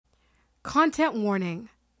Content warning.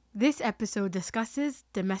 This episode discusses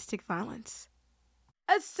domestic violence.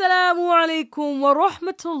 Assalamu alaikum wa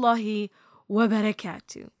rahmatullahi wa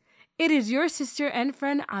barakatuh. It is your sister and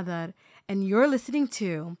friend Adar, and you're listening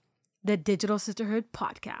to the Digital Sisterhood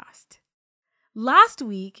Podcast. Last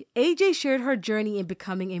week, AJ shared her journey in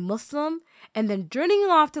becoming a Muslim and then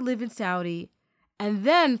journeying off to live in Saudi, and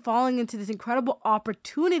then falling into this incredible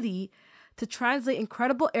opportunity to translate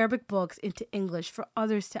incredible Arabic books into English for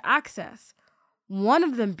others to access, one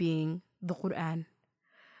of them being the Quran.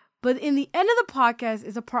 But in the end of the podcast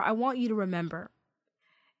is a part I want you to remember.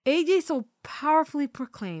 AJ so powerfully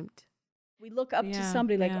proclaimed. We look up to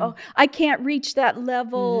somebody like, oh, I can't reach that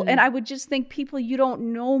level. And I would just think, people, you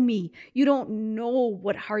don't know me. You don't know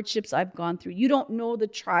what hardships I've gone through. You don't know the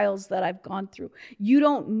trials that I've gone through. You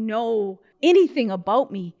don't know anything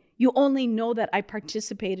about me. You only know that I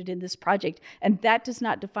participated in this project, and that does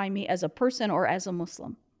not define me as a person or as a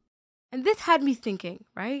Muslim. And this had me thinking,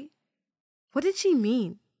 right? What did she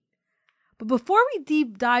mean? But before we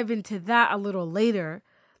deep dive into that a little later,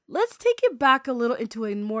 let's take it back a little into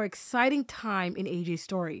a more exciting time in AJ's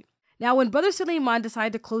story. Now, when Brother Suleiman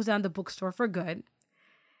decided to close down the bookstore for good,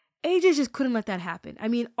 AJ just couldn't let that happen. I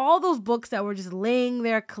mean, all those books that were just laying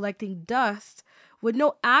there collecting dust with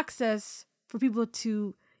no access for people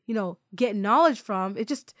to get knowledge from, it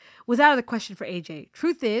just was out of the question for AJ.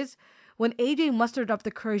 Truth is, when AJ mustered up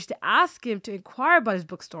the courage to ask him to inquire about his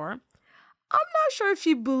bookstore, I'm not sure if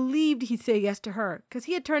she believed he'd say yes to her, because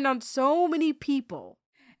he had turned down so many people.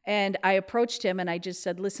 And I approached him and I just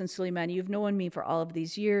said, listen, Suleiman, you've known me for all of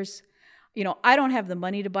these years. I don't have the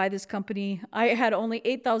money to buy this company. I had only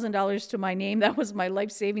 $8,000 to my name. That was my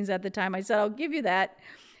life savings at the time. I said, I'll give you that.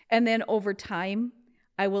 And then over time,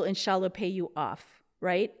 I will inshallah pay you off,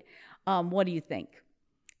 right? What do you think?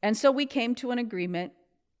 And so we came to an agreement.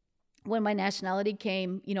 When my nationality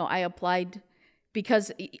came, I applied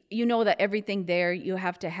because you know that everything there, you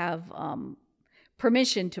have to have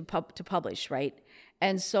permission to publish, right?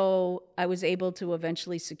 And so I was able to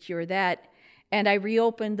eventually secure that, and I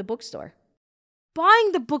reopened the bookstore.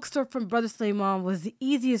 Buying the bookstore from Brother Suleiman was the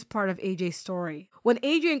easiest part of AJ's story. When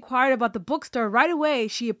AJ inquired about the bookstore, right away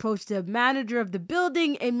she approached the manager of the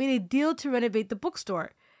building and made a deal to renovate the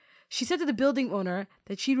bookstore. She said to the building owner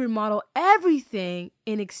that she'd remodel everything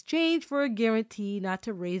in exchange for a guarantee not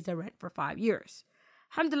to raise the rent for 5 years.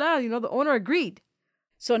 Alhamdulillah, the owner agreed.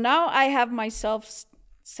 So now I have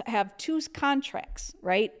 2 contracts,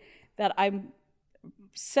 right, that I'm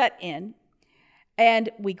set in. And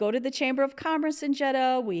we go to the Chamber of Commerce in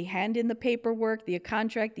Jeddah. We hand in the paperwork, the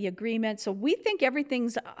contract, the agreement. So we think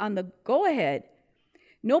everything's on the go-ahead.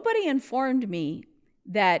 Nobody informed me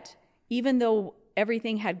that even though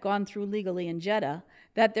everything had gone through legally in Jeddah,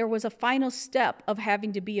 that there was a final step of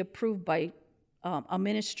having to be approved by a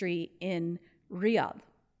ministry in Riyadh.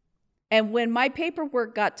 And when my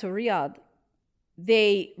paperwork got to Riyadh,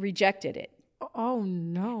 they rejected it. Oh,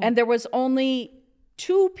 no. And there was only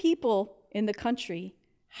 2 people in the country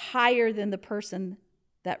higher than the person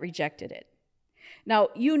that rejected it. Now,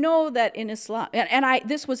 you know that in Islam, and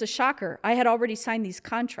this was a shocker. I had already signed these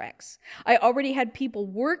contracts. I already had people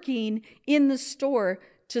working in the store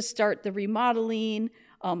to start the remodeling,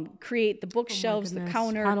 create the bookshelves, the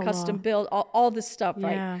counter, custom build, all this stuff,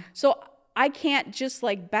 right? So I can't just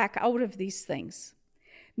back out of these things.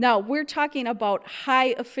 Now, we're talking about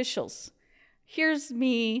high officials. Here's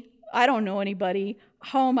me. I don't know anybody.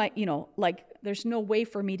 How am I, there's no way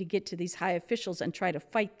for me to get to these high officials and try to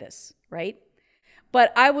fight this, right?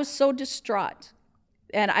 But I was so distraught,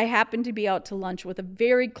 and I happened to be out to lunch with a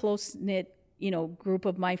very close-knit, group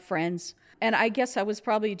of my friends. And I guess I was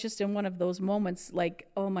probably just in one of those moments like,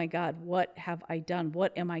 oh my God, what have I done?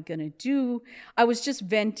 What am I going to do? I was just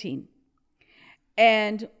venting.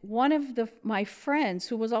 And one of my friends,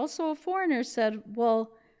 who was also a foreigner, said,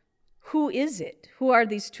 well, who is it? Who are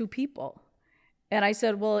these 2 people? And I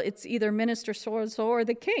said, well, it's either Minister so-and-so or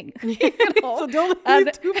the king. So don't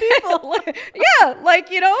leave 2 people.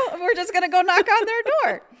 We're just going to go knock on their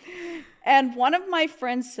door. And one of my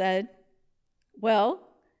friends said, well,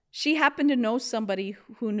 she happened to know somebody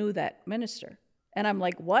who knew that minister. And I'm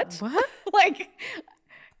like, what? What?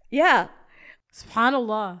 Yeah.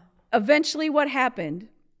 SubhanAllah. Eventually what happened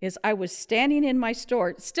is I was standing in my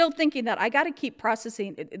store, still thinking that I got to keep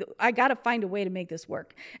processing. I got to find a way to make this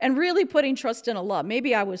work. And really putting trust in Allah.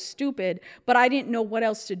 Maybe I was stupid, but I didn't know what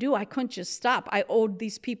else to do. I couldn't just stop. I owed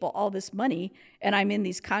these people all this money, and I'm in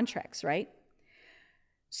these contracts, right?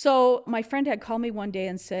 So my friend had called me one day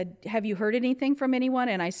and said, have you heard anything from anyone?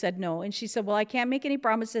 And I said, no. And she said, well, I can't make any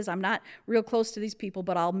promises. I'm not real close to these people,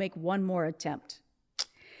 but I'll make one more attempt.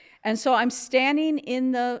 And so I'm standing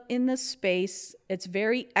in the space. It's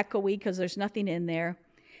very echoey because there's nothing in there.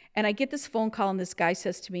 And I get this phone call, and this guy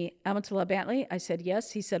says to me, Amatullah Bentley? I said,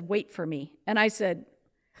 yes. He said, wait for me. And I said,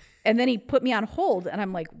 and then he put me on hold, and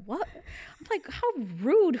I'm like, what? I'm like, how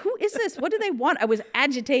rude. Who is this? What do they want? I was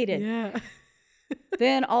agitated. Yeah.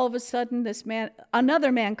 Then all of a sudden,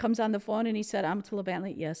 another man comes on the phone, and he said, Amatullah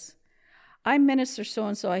Bentley, yes. I'm Minister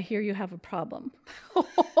so-and-so. I hear you have a problem.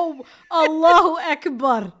 Oh, Allahu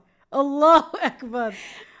Akbar. Allahu Akbar.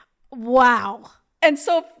 Wow. And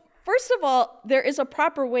so, first of all, there is a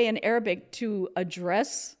proper way in Arabic to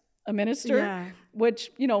address a minister,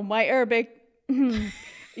 which, my Arabic,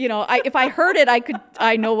 if I heard it,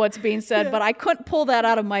 I know what's being said, but I couldn't pull that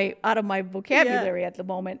out of my vocabulary at the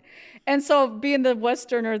moment. And so, being the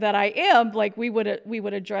Westerner that I am, like we would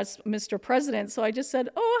address Mr. President. So I just said,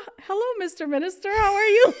 "Oh, hello, Mr. Minister, how are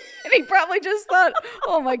you?" And he probably just thought,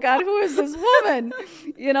 "Oh my God, who is this woman?"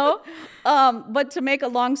 But to make a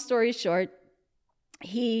long story short,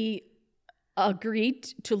 he agreed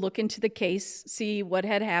to look into the case, see what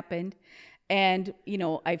had happened. And,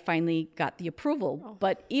 I finally got the approval. Oh.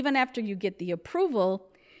 But even after you get the approval,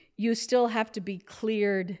 you still have to be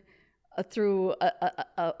cleared through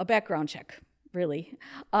a background check, really.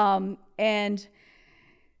 And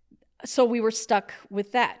so we were stuck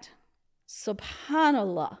with that.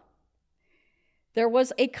 Subhanallah. There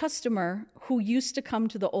was a customer who used to come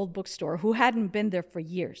to the old bookstore who hadn't been there for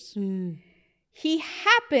years. Mm. He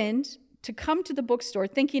happened to come to the bookstore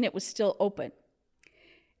thinking it was still open.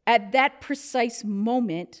 At that precise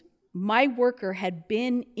moment, my worker had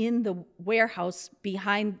been in the warehouse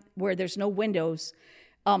behind where there's no windows,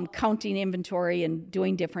 counting inventory and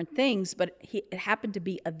doing different things, but it happened to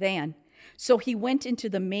be a van. So he went into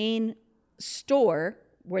the main store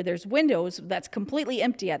where there's windows that's completely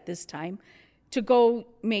empty at this time to go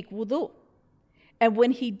make wudu. And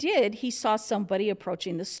when he did, he saw somebody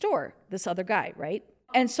approaching the store, this other guy, right?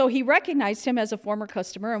 And so he recognized him as a former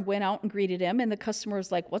customer and went out and greeted him. And the customer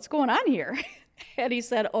was like, what's going on here? And he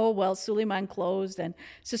said, oh, well, Suleiman closed and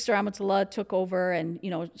Sister Amatullah took over. And,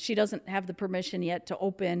 she doesn't have the permission yet to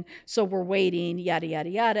open. So we're waiting, yada, yada,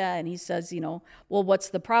 yada. And he says, well, what's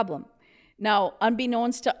the problem? Now,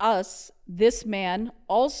 unbeknownst to us, this man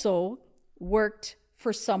also worked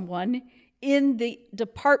for someone in the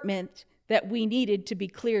department that we needed to be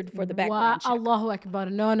cleared for the background check. Allahu Akbar.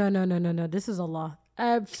 No. This is Allah.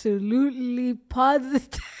 Absolutely,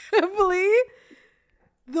 positively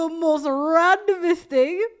the most randomest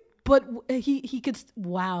thing. But he could,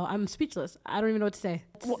 wow, I'm speechless. I don't even know what to say.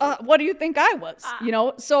 What do you think I was?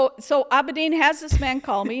 So Abedin has this man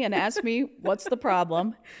call me and ask me, what's the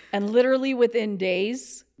problem? And literally within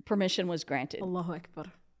days, permission was granted. Allahu Akbar.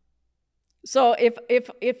 So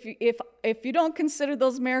if you don't consider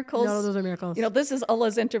those miracles, no, those are miracles. This is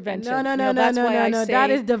Allah's intervention. No. That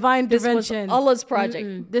is divine intervention. This was Allah's project.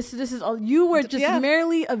 Mm-mm. This is all. You were just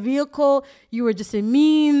merely a vehicle. You were just a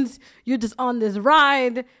means. You're just on this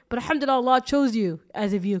ride. But alhamdulillah, Allah chose you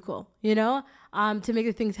as a vehicle. To make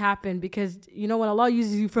the things happen, because when Allah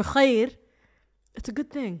uses you for khair, it's a good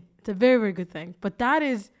thing. It's a very, very good thing. But that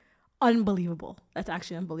is unbelievable. That's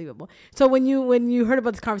actually unbelievable. So when you heard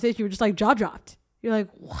about this conversation, you were just like jaw dropped. You're like,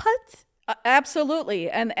 what? Absolutely.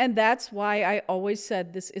 And that's why I always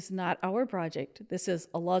said this is not our project. This is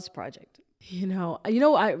Allah's project.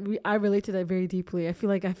 I relate to that very deeply. I feel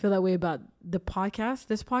that way about this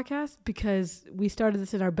podcast, because we started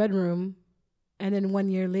this in our bedroom, and then 1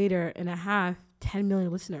 year later and a half, 10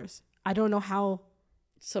 million listeners. I don't know how.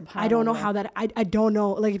 I don't know how that. I don't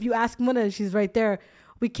know. Like, if you ask Muna, she's right there.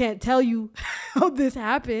 We can't tell you how this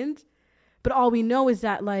happened, but all we know is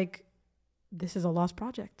that, like, this is Allah's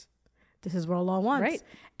project. This is what Allah wants. Right.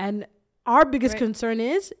 And our biggest concern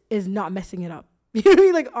is not messing it up. You know what I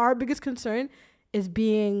mean? Like, our biggest concern is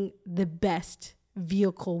being the best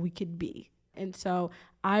vehicle we could be. And so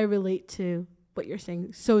I relate to what you're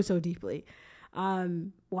saying so deeply.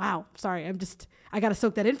 Wow. Sorry. I got to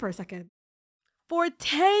soak that in for a second. For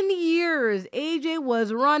 10 years, AJ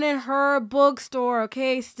was running her bookstore,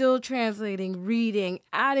 okay? Still translating, reading,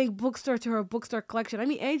 adding bookstore to her bookstore collection. I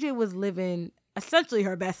mean, AJ was living essentially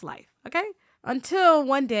her best life, okay? Until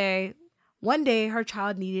one day, her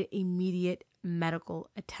child needed immediate medical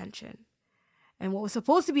attention. And what was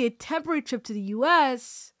supposed to be a temporary trip to the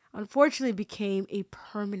U.S. unfortunately became a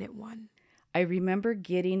permanent one. I remember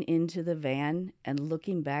getting into the van and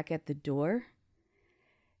looking back at the door,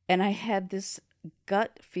 and I had this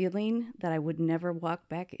gut feeling that I would never walk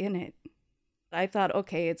back in it. I thought,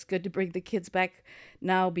 okay, it's good to bring the kids back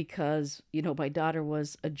now because, my daughter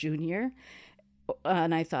was a junior.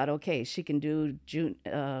 And I thought, okay, she can do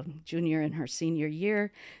junior and her senior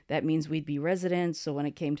year. That means we'd be residents. So when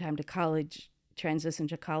it came time to college, transition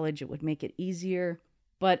to college, it would make it easier.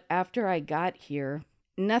 But after I got here,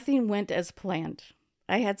 nothing went as planned.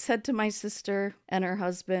 I had said to my sister and her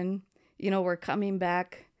husband, we're coming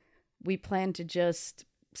back. We plan to just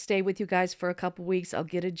stay with you guys for a couple weeks. I'll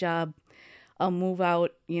get a job. I'll move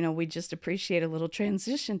out. We just appreciate a little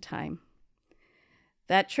transition time.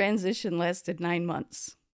 That transition lasted 9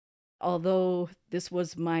 months. Although this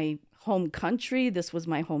was my home country, this was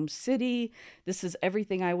my home city, this is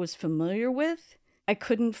everything I was familiar with, I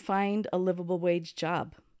couldn't find a livable wage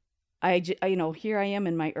job. Here I am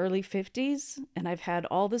in my early 50s, and I've had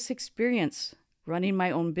all this experience running my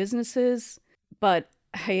own businesses, but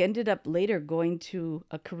I ended up later going to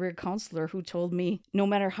a career counselor who told me, no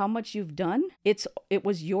matter how much you've done, it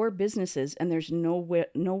was your businesses, and there's no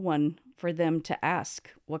one for them to ask,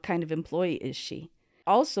 what kind of employee is she?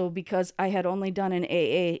 Also, because I had only done an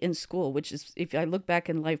AA in school, which is, if I look back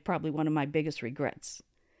in life, probably one of my biggest regrets.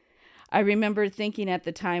 I remember thinking at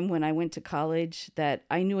the time when I went to college that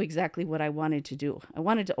I knew exactly what I wanted to do. I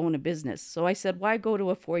wanted to own a business. So I said, why go to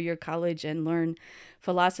a 4-year college and learn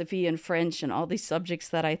philosophy and French and all these subjects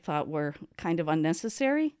that I thought were kind of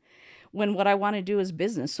unnecessary when what I want to do is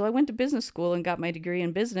business? So I went to business school and got my degree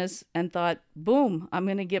in business and thought, boom, I'm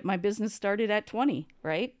going to get my business started at 20,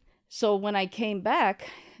 right? So when I came back,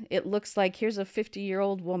 it looks like here's a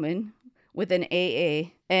 50-year-old woman with an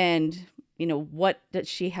AA, and what does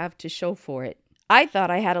she have to show for it? I thought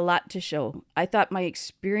I had a lot to show. I thought my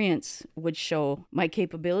experience would show my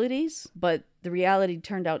capabilities, but the reality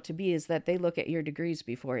turned out to be is that they look at your degrees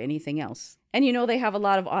before anything else. And they have a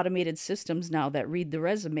lot of automated systems now that read the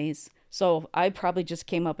resumes. So I probably just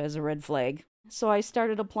came up as a red flag. So I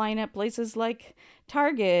started applying at places like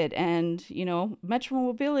Target and, Metro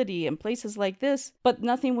Mobility and places like this, but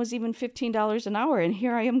nothing was even $15 an hour. And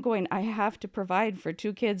here I am going, I have to provide for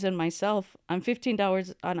 2 kids and myself on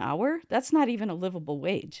 $15 an hour. That's not even a livable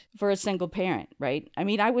wage for a single parent, right? I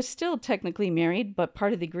mean, I was still technically married, but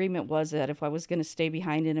part of the agreement was that if I was going to stay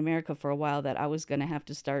behind in America for a while, that I was going to have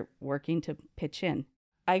to start working to pitch in.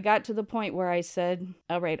 I got to the point where I said,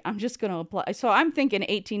 all right, I'm just going to apply. So I'm thinking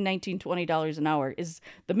 $18, $19, $20 an hour is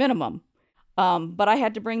the minimum. But I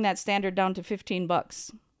had to bring that standard down to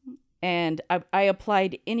 $15. And I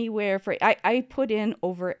applied anywhere I put in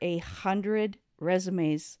over 100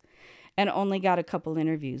 resumes and only got a couple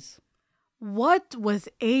interviews. What was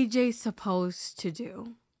AJ supposed to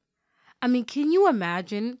do? I mean, can you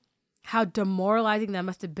imagine how demoralizing that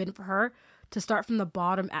must have been for her to start from the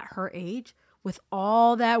bottom at her age with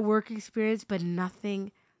all that work experience, but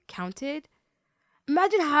nothing counted?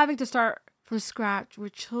 Imagine having to start from scratch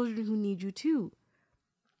with children who need you too.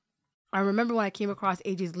 I remember when I came across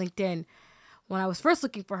AJ's LinkedIn, when I was first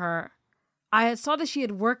looking for her, I saw that she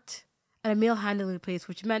had worked at a mail handling place,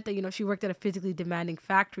 which meant that, she worked at a physically demanding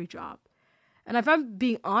factory job. And if I'm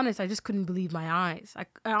being honest, I just couldn't believe my eyes. I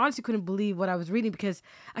honestly couldn't believe what I was reading, because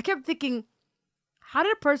I kept thinking, how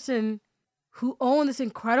did a person who owned this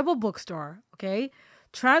incredible bookstore,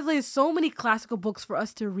 translated so many classical books for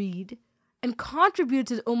us to read and contributed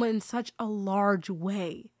to the Ummah in such a large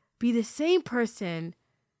way, be the same person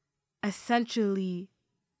essentially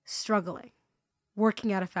struggling,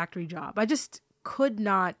 working at a factory job? I just could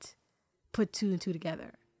not put 2 and 2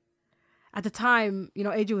 together. At the time,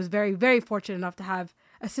 AJ was very, very fortunate enough to have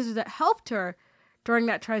a sister that helped her during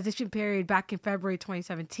that transition period back in February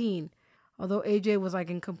 2017. Although AJ was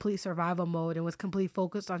in complete survival mode and was completely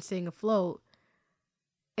focused on staying afloat,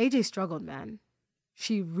 AJ struggled, man.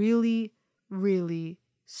 She really, really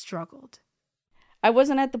struggled. I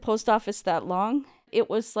wasn't at the post office that long. It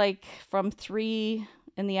was from 3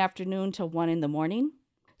 in the afternoon till 1 in the morning.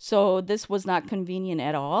 So this was not convenient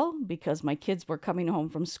at all because my kids were coming home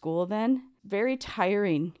from school then. Very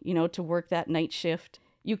tiring, to work that night shift.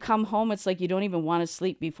 You come home, it's like you don't even want to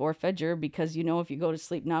sleep before Fajr because if you go to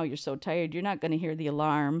sleep now, you're so tired, you're not going to hear the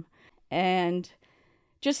alarm. And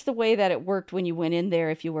just the way that it worked when you went in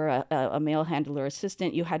there, if you were a mail handler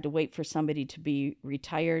assistant, you had to wait for somebody to be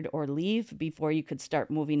retired or leave before you could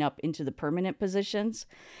start moving up into the permanent positions.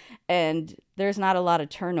 And there's not a lot of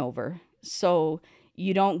turnover. So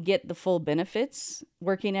you don't get the full benefits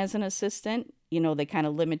working as an assistant. They kind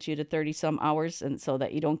of limit you to 30 some hours, and so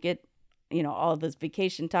that you don't get all this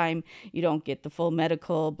vacation time, you don't get the full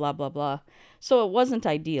medical, blah, blah, blah. So it wasn't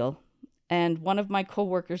ideal. And one of my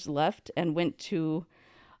coworkers left and went to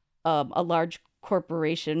a large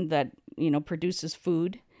corporation that, produces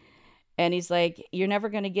food. And he's like, you're never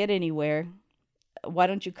going to get anywhere. Why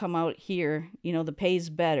don't you come out here? The pay's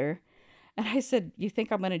better. And I said, you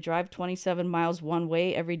think I'm going to drive 27 miles one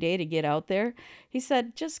way every day to get out there? He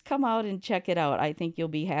said, just come out and check it out. I think you'll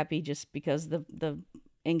be happy just because the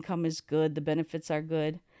income is good. The benefits are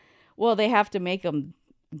good. Well, they have to make them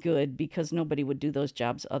good because nobody would do those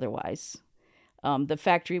jobs otherwise. The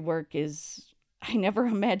factory work is, I never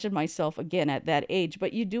imagined myself again at that age,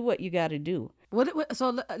 but you do what you got to do.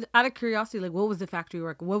 So out of curiosity, like, what was the factory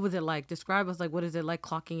work? What was it like? Describe us, like, what is it like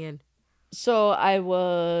clocking in? So I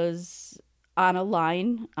was on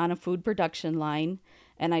a food production line,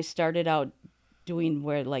 and I started out doing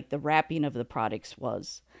where like the wrapping of the products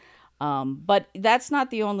was. But that's not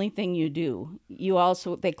the only thing you do.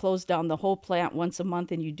 They close down the whole plant once a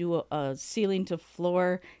month, and you do a ceiling to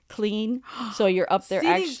floor clean. So you're up there.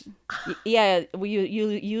 You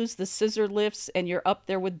use the scissor lifts, and you're up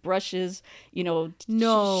there with brushes,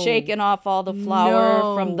 shaking off all the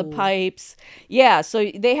flour from the pipes. Yeah. So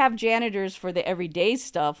they have janitors for the everyday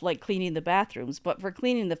stuff, like cleaning the bathrooms. But for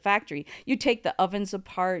cleaning the factory, you take the ovens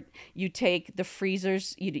apart, you take the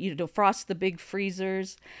freezers, you defrost the big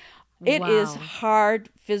freezers. It is hard,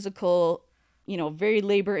 physical, very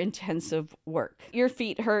labor intensive work. Your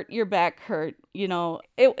feet hurt, your back hurt,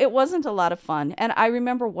 it wasn't a lot of fun. And I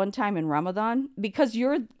remember one time in Ramadan, because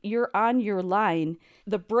you're on your line,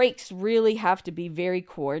 the breaks really have to be very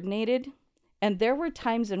coordinated. And there were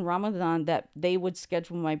times in Ramadan that they would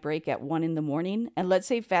schedule my break at 1 a.m. And let's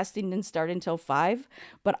say fasting didn't start until 5,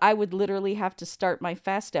 but I would literally have to start my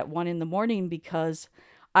fast at 1 a.m. because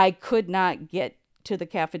I could not get to the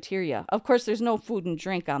cafeteria. Of course, there's no food and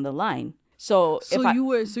drink on the line. So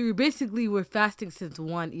you basically were fasting since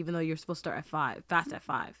 1, even though you're supposed to start at 5, fast at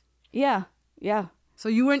 5. Yeah. So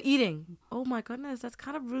you weren't eating. Oh my goodness, that's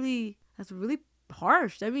really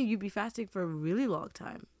harsh. I mean, you'd be fasting for a really long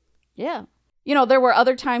time. Yeah. There were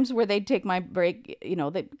other times where they'd take my break,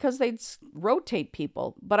 because they'd rotate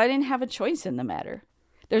people, but I didn't have a choice in the matter.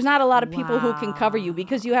 There's not a lot of people who can cover you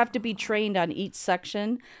because you have to be trained on each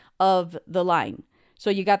section of the line. So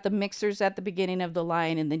you got the mixers at the beginning of the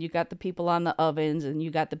line, and then you got the people on the ovens, and you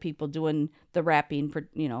got the people doing the wrapping,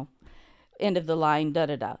 end of the line,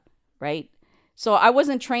 right? So I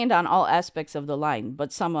wasn't trained on all aspects of the line,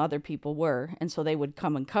 but some other people were, and so they would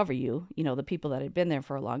come and cover you, the people that had been there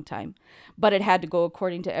for a long time. But it had to go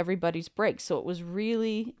according to everybody's break, so it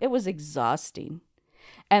was exhausting.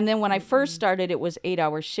 And then when I first started, it was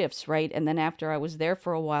 8-hour shifts, right? And then after I was there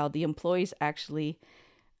for a while, the employees actually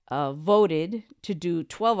voted to do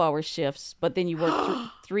 12-hour shifts, but then you work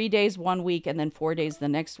 3 days one week and then 4 days the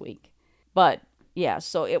next week. But yeah,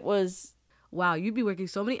 so it was... Wow, you'd be working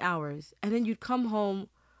so many hours, and then you'd come home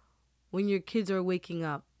when your kids are waking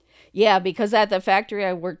up. Yeah, because at the factory,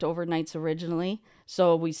 I worked overnights originally.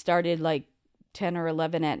 So we started like 10 or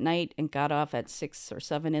 11 at night and got off at 6 or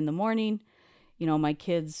 7 in the morning. My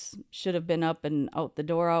kids should have been up and out the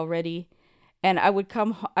door already. And I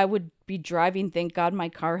would be driving. Thank God my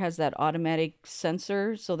car has that automatic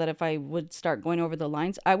sensor so that if I would start going over the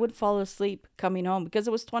lines, I would fall asleep coming home because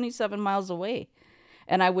it was 27 miles away.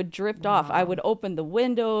 And I would drift off. I would open the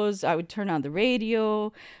windows. I would turn on the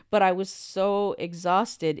radio. But I was so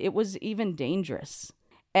exhausted. It was even dangerous.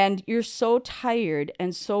 And you're so tired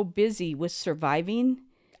and so busy with surviving.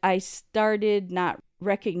 I started not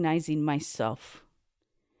recognizing myself.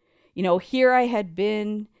 Here I had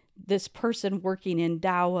been this person working in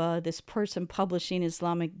Dawah, this person publishing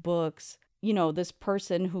Islamic books, this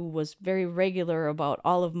person who was very regular about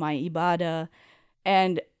all of my ibadah.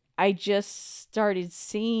 And I just started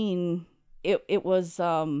seeing it was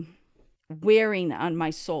wearing on my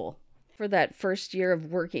soul. For that first year of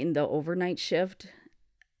working the overnight shift,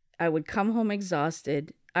 I would come home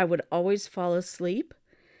exhausted. I would always fall asleep.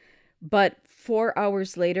 But 4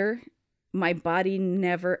 hours later, my body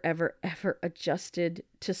never, ever, ever adjusted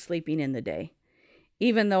to sleeping in the day,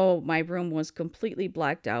 even though my room was completely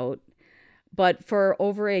blacked out. But for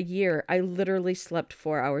over a year, I literally slept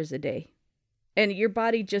 4 hours a day. And your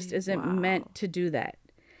body just isn't meant to do that.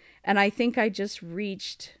 And I think I just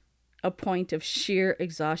reached a point of sheer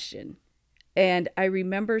exhaustion. And I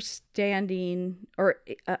remember standing, or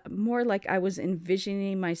more like I was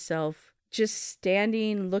envisioning myself just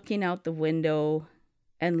standing, looking out the window,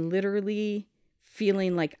 and literally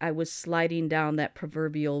feeling like I was sliding down that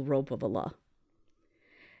proverbial rope of Allah.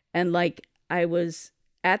 And like I was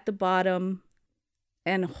at the bottom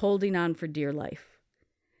and holding on for dear life.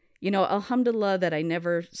 Alhamdulillah that I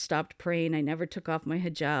never stopped praying. I never took off my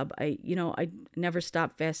hijab. I never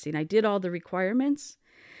stopped fasting. I did all the requirements,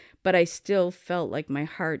 but I still felt like my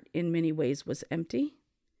heart in many ways was empty.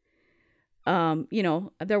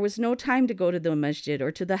 There was no time to go to the masjid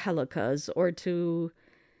or to the halakas or to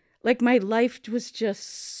Like my life was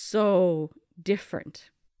just so different.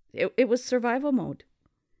 It was survival mode.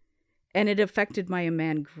 And it affected my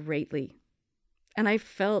Iman greatly. And I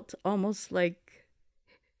felt almost like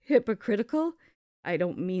hypocritical. I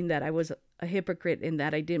don't mean that I was a hypocrite in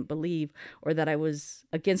that I didn't believe or that I was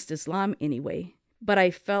against Islam anyway. But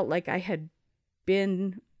I felt like I had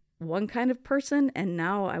been one kind of person, and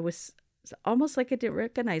now I was almost like I didn't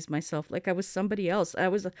recognize myself, like I was somebody else. I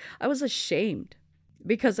was ashamed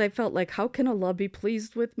because I felt like, how can Allah be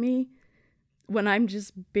pleased with me when I'm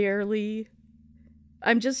just doing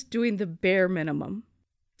the bare minimum.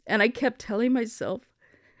 And I kept telling myself,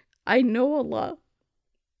 I know Allah.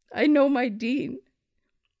 I know my deen.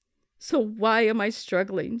 So why am I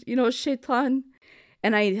struggling? Shaitan.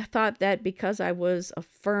 And I thought that because I was a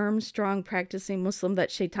firm, strong, practicing Muslim, that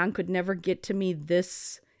Shaitan could never get to me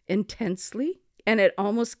this intensely. And it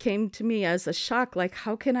almost came to me as a shock, like,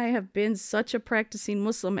 how can I have been such a practicing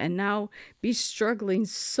Muslim and now be struggling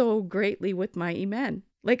so greatly with my Iman?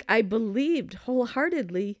 Like, I believed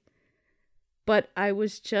wholeheartedly, but I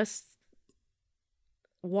was just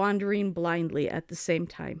wandering blindly at the same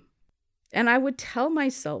time. And I would tell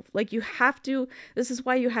myself, like, this is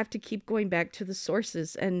why you have to keep going back to the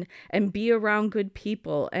sources and be around good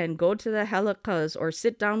people and go to the halaqas or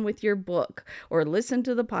sit down with your book or listen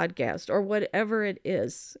to the podcast or whatever it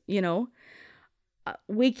is,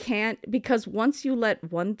 we can't, because once you let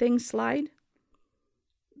one thing slide,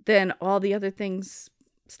 then all the other things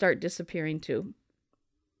start disappearing too.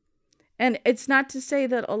 And it's not to say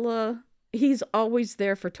that Allah, He's always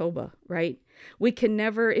there for Tawbah, right? We can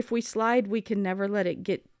never, if we slide, we can never let it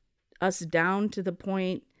get us down to the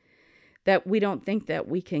point that we don't think that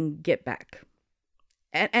we can get back.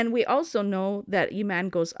 And we also know that Iman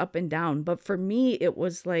goes up and down. But for me, it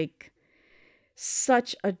was like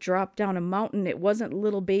such a drop down a mountain. It wasn't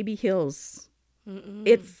little baby hills. Mm-mm.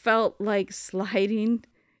 It felt like sliding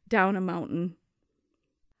down a mountain.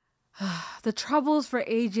 The troubles for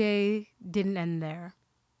AJ didn't end there.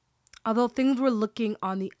 Although things were looking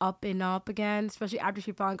on the up and up again, especially after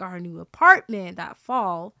she finally got her new apartment that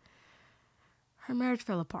fall, her marriage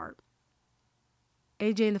fell apart.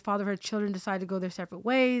 AJ and the father of her children decided to go their separate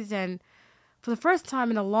ways, and for the first time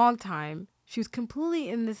in a long time, she was completely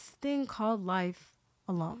in this thing called life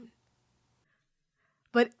alone.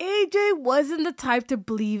 But AJ wasn't the type to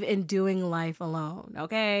believe in doing life alone,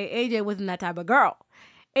 okay? AJ wasn't that type of girl.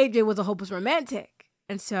 AJ was a hopeless romantic.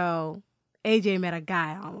 And so AJ met a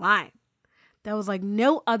guy online that was like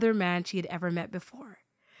no other man she had ever met before.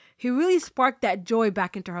 He really sparked that joy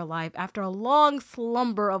back into her life after a long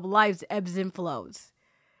slumber of life's ebbs and flows.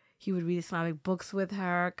 He would read Islamic books with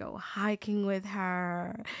her, go hiking with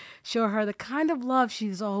her, show her the kind of love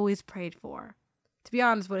she's always prayed for. To be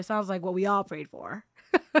honest, but it sounds like what we all prayed for.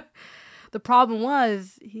 The problem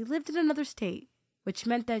was, he lived in another state, which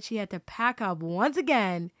meant that she had to pack up once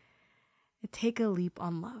again and take a leap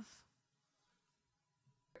on love.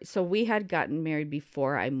 So we had gotten married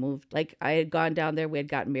before I moved. Like, I had gone down there, we had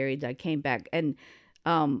gotten married, I came back. And,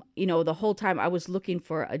 the whole time I was looking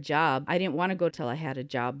for a job. I didn't want to go till I had a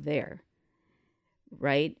job there.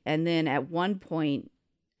 Right? And then at one point,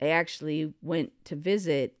 I actually went to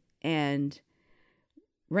visit and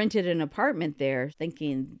rented an apartment there,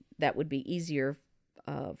 thinking that would be easier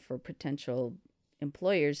for potential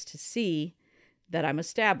employers to see that I'm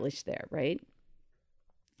established there, right?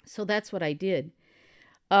 So that's what I did.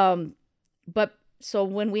 But so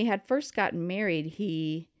when we had first gotten married,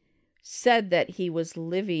 he said that he was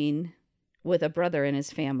living with a brother and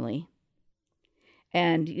his family.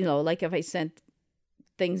 And, like if I sent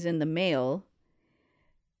things in the mail,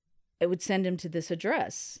 I would send him to this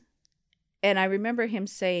address. And I remember him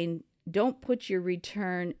saying, don't put your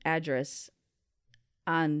return address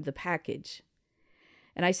on the package.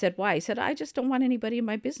 And I said, why? He said, I just don't want anybody in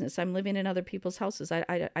my business. I'm living in other people's houses.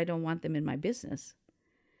 I don't want them in my business.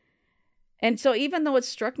 And so even though it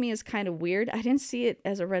struck me as kind of weird, I didn't see it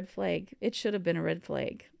as a red flag. It should have been a red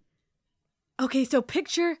flag. Okay, so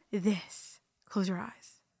picture this. Close your eyes.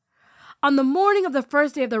 On the morning of the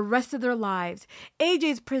first day of the rest of their lives,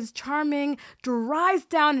 AJ's Prince Charming drives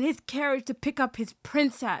down in his carriage to pick up his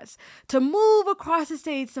princess, to move across the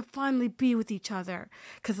states to finally be with each other,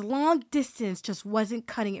 because long distance just wasn't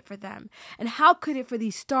cutting it for them. And how could it for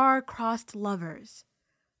these star-crossed lovers?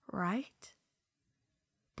 Right?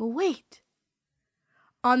 But wait.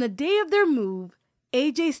 On the day of their move,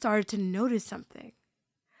 AJ started to notice something.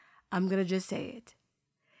 I'm going to just say it.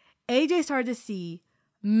 AJ started to see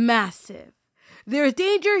massive, there's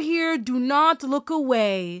danger here, do not look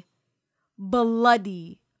away,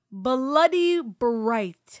 bloody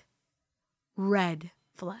bright red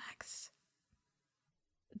flags.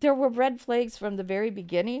 there were red flags from the very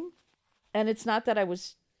beginning. And it's not that I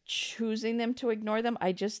was choosing them to ignore them.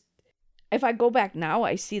 If I go back now,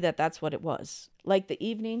 I see that that's what it was. Like the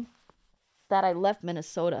evening that I left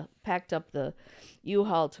Minnesota, packed up the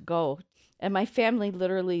U-Haul to go. And my family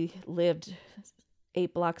literally lived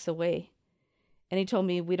 8 blocks away. And he told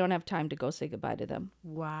me we don't have time to go say goodbye to them.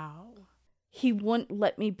 Wow. He wouldn't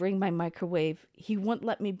let me bring my microwave. He wouldn't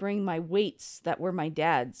let me bring my weights that were my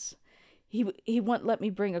dad's. He wouldn't let me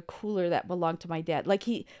bring a cooler that belonged to my dad. Like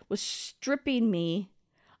he was stripping me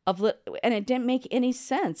and it didn't make any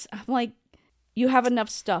sense. I'm like, you have enough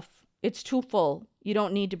stuff. It's too full. You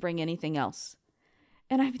don't need to bring anything else.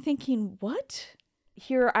 And I'm thinking, what?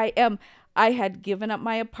 Here I am. I had given up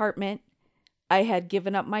my apartment. I had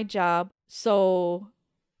given up my job. So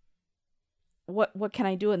what can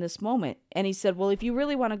I do in this moment? And he said, well, if you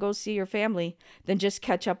really want to go see your family, then just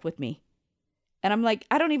catch up with me. And I'm like,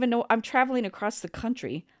 I don't even know. I'm traveling across the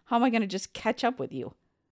country. How am I going to just catch up with you?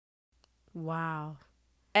 Wow.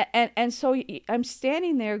 And so I'm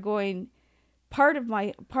standing there going, part of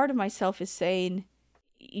myself is saying,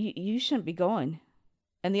 you shouldn't be going.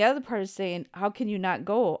 And the other part is saying, how can you not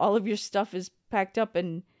go? All of your stuff is packed up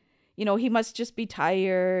and, he must just be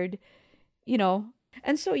tired,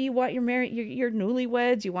 And so you want your you're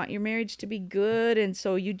newlyweds, you want your marriage to be good. And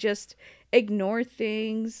so you just ignore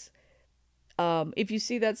things. If you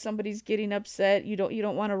see that somebody's getting upset, you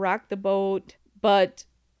don't want to rock the boat. But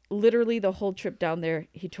literally the whole trip down there,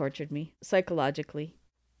 he tortured me psychologically.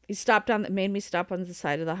 He made me stop on the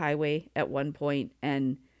side of the highway at one point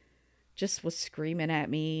and just was screaming at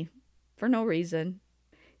me for no reason.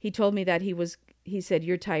 He told me that he said,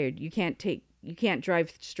 you're tired. You can't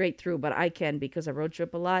drive straight through, but I can because I road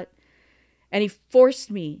trip a lot. And he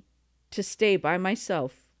forced me to stay by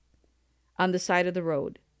myself on the side of the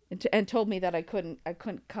road and told me that I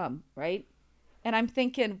couldn't come, right? And I'm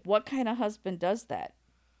thinking, what kind of husband does that?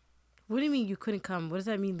 What do you mean you couldn't come? What does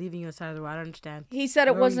that mean, leaving you on the side of the road? I don't understand. He said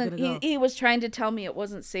it wasn't, he was trying to tell me it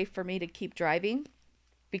wasn't safe for me to keep driving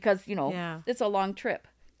because, It's a long trip.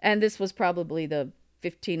 And this was probably the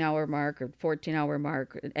 15-hour mark or 14-hour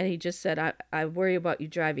mark. And he just said, I worry about you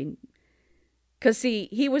driving. Because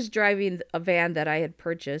he was driving a van that I had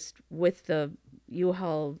purchased with the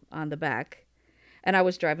U-Haul on the back. And I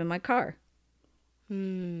was driving my car.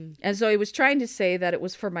 And so he was trying to say that it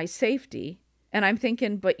was for my safety. And I'm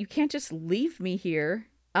thinking, but you can't just leave me here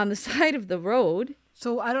on the side of the road.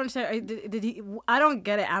 So I don't understand. Did he? I don't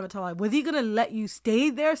get it, Amatollah. Was he gonna let you stay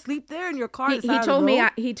there, sleep there in your car? He told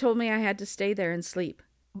me I had to stay there and sleep.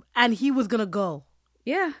 And he was gonna go.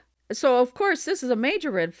 Yeah. So of course this is a major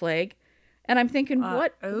red flag, and I'm thinking,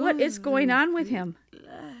 what is going on with him?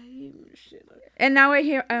 And now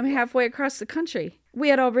I'm halfway across the country. I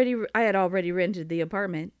had already rented the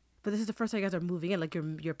apartment. But this is the first time you guys are moving in. Like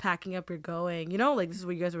you're packing up, you're going. Like this is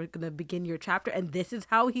where you guys are gonna begin your chapter, and this is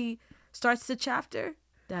how he starts the chapter.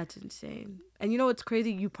 That's insane. And it's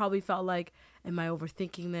crazy. You probably felt like, am I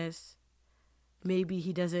overthinking this? Maybe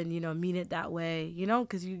he doesn't, mean it that way.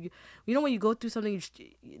 Because you when you go through something,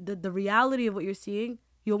 the reality of what you're seeing,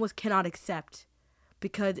 you almost cannot accept,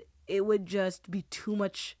 because it would just be too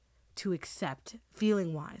much to accept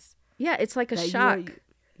feeling wise. Yeah, it's like a shock.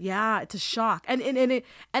 Yeah, it's a shock. And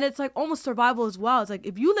it's like almost survival as well. It's like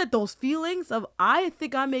if you let those feelings of, I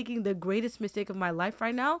think I'm making the greatest mistake of my life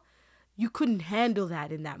right now, you couldn't handle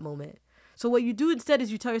that in that moment. So what you do instead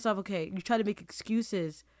is you tell yourself, okay, you try to make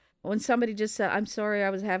excuses. When somebody just said, I'm sorry, I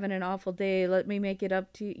was having an awful day, let me make it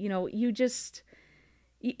up to you, you just,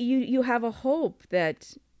 you have a hope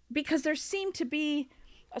that, because there seemed to be,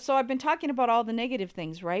 so I've been talking about all the negative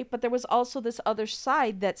things, right? But there was also this other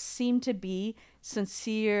side that seemed to be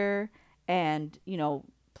sincere and,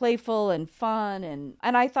 playful and fun. And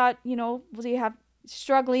I thought, was he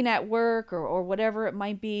struggling at work or whatever it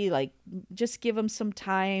might be, like just give him some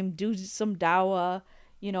time, do some dawah,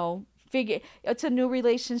 figure it's a new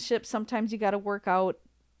relationship. Sometimes you got to work out,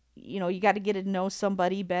 you got to get to know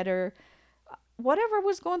somebody better. Whatever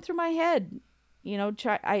was going through my head,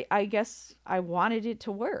 I guess I wanted it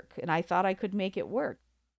to work and I thought I could make it work.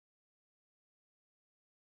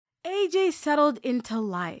 AJ settled into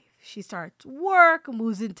life. She starts work,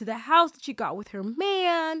 moves into the house that she got with her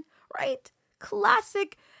man, right?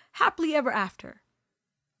 Classic happily ever after.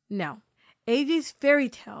 Now, AJ's fairy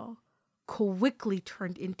tale quickly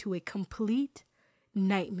turned into a complete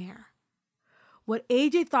nightmare. What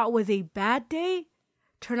AJ thought was a bad day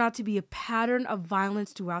turned out to be a pattern of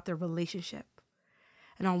violence throughout their relationship.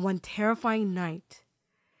 And on one terrifying night,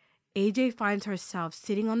 AJ finds herself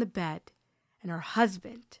sitting on the bed and her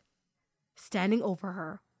husband standing over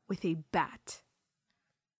her with a bat.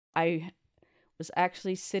 I was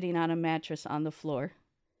actually sitting on a mattress on the floor.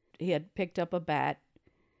 He had picked up a bat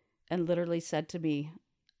and literally said to me,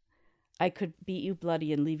 I could beat you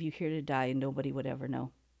bloody and leave you here to die and nobody would ever know.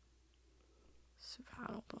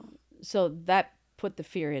 SubhanAllah. So that put the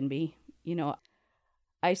fear in me.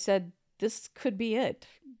 I said, this could be it.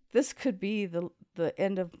 This could be the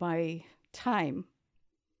end of my time.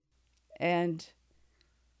 And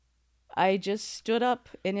I just stood up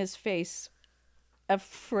in his face,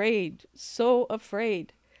 afraid, so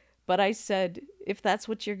afraid. But I said, if that's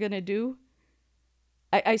what you're going to do,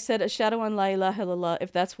 I said, Ashhadu an la ilaha illallah,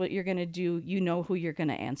 if that's what you're going to do, you know who you're going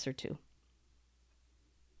to answer to.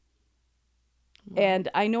 Wow. And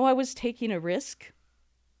I know I was taking a risk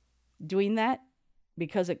doing that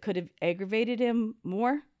because it could have aggravated him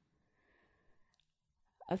more.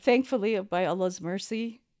 Thankfully, by Allah's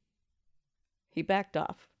mercy, he backed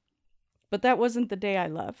off. But that wasn't the day I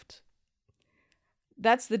left.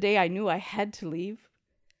 That's the day I knew I had to leave.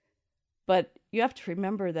 But you have to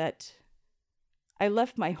remember that I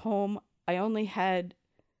left my home. I only had,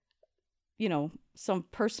 some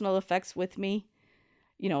personal effects with me.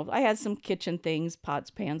 I had some kitchen things, pots,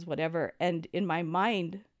 pans, whatever. And in my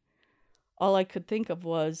mind, all I could think of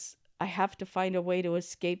was, I have to find a way to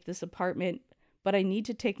escape this apartment, but I need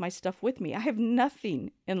to take my stuff with me. I have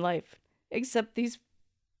nothing in life except these,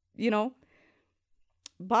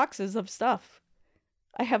 boxes of stuff.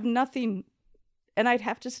 I have nothing, and I'd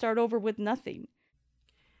have to start over with nothing.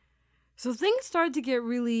 So things started to get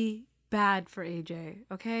really bad for AJ,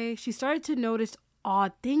 okay? She started to notice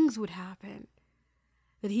odd things would happen.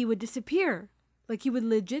 That he would disappear. Like he would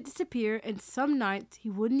legit disappear, and some nights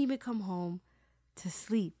he wouldn't even come home to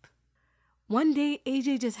sleep. One day,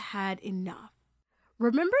 AJ just had enough.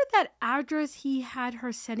 Remember that address he had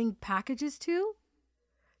her sending packages to?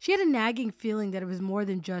 She had a nagging feeling that it was more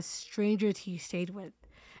than just strangers he stayed with.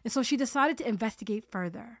 And so she decided to investigate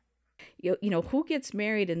further. Who gets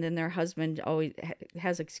married and then their husband always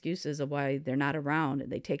has excuses of why they're not around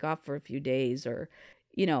and they take off for a few days, or,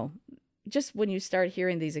 just when you start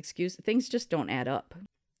hearing these excuses, things just don't add up.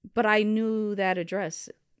 But I knew that address,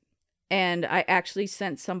 and I actually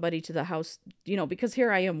sent somebody to the house, because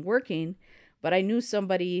here I am working, but I knew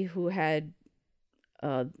somebody who had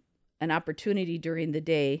an opportunity during the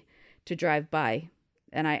day to drive by.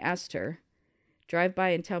 And I asked her, drive by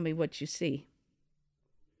and tell me what you see.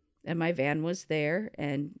 And my van was there,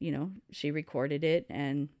 and, she recorded it.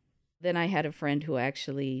 And then I had a friend who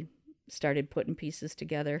actually started putting pieces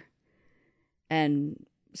together and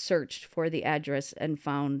searched for the address and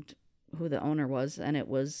found who the owner was. And it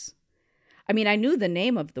was, I knew the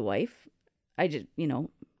name of the wife. I just,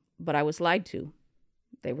 but I was lied to.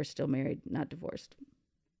 They were still married, not divorced.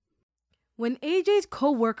 When AJ's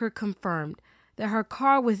co-worker confirmed that her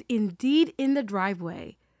car was indeed in the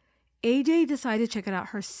driveway, AJ decided to check it out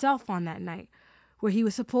herself on that night, where he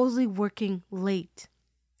was supposedly working late.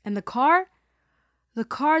 And the car,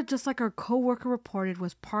 just like her co-worker reported,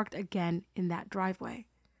 was parked again in that driveway.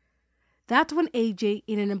 That's when AJ,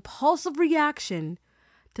 in an impulsive reaction,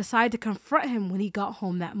 decided to confront him when he got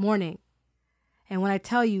home that morning. And when I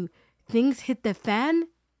tell you, things hit the fan,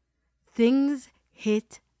 things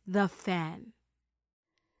hit the fan.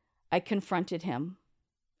 I confronted him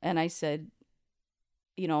and I said,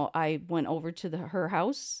 I went over to her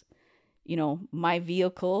house. My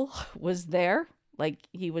vehicle was there. Like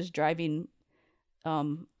he was driving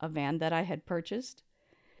a van that I had purchased.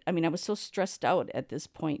 I was so stressed out at this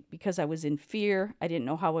point because I was in fear. I didn't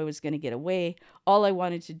know how I was going to get away. All I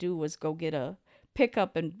wanted to do was go get a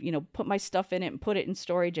pickup and, put my stuff in it and put it in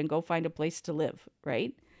storage and go find a place to live,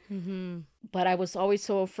 right? Mm-hmm. But I was always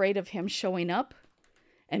so afraid of him showing up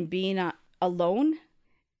and being alone.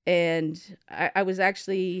 And I was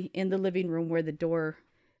actually in the living room where the door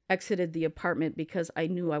exited the apartment because I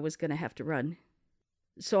knew I was going to have to run.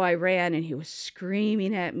 So I ran and he was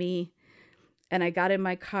screaming at me. And I got in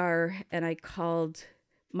my car and I called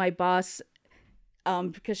my boss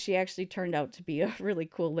because she actually turned out to be a really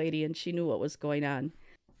cool lady and she knew what was going on.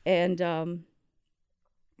 And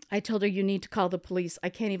I told her, you need to call the police. I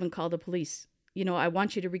can't even call the police. I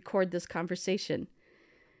want you to record this conversation.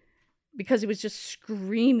 Because he was just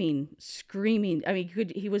screaming.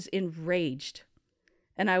 He was enraged.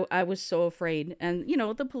 And I was so afraid. And,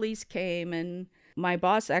 the police came and my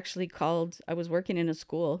boss actually called. I was working in a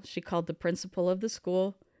school. She called the principal of the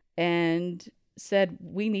school and said,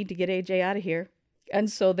 we need to get AJ out of here.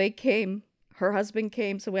 And so they came. Her husband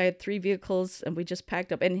came. So we had 3 vehicles and we just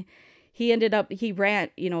packed up. And he ran,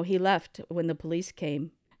 he left when the police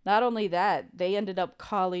came. Not only that, they ended up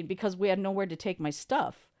calling because we had nowhere to take my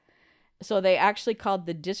stuff. So they actually called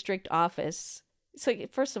the district office So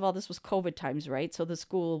first of all, this was COVID times, right? So the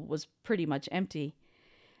school was pretty much empty.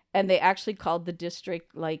 And they actually called the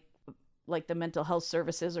district like the mental health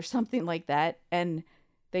services or something like that. And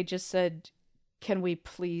they just said, can we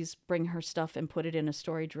please bring her stuff and put it in a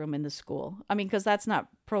storage room in the school? I mean, because that's not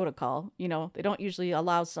protocol. They don't usually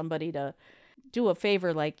allow somebody to do a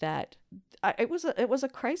favor like that. It was a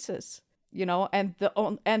crisis, and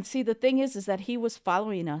see, the thing is that he was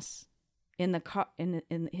following us in the car, in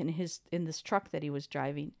this truck that he was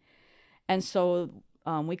driving. And so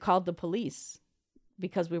we called the police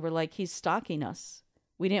because we were like, he's stalking us.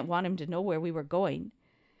 We didn't want him to know where we were going.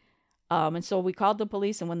 And so we called the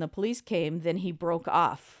police, and when the police came, then he broke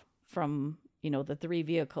off from, the 3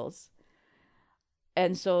 vehicles.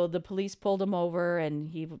 And so the police pulled him over, and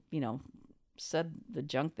he, said the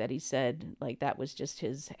junk that he said, like that was just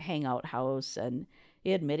his hangout house. And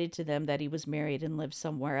he admitted to them that he was married and lived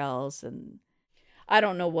somewhere else. And I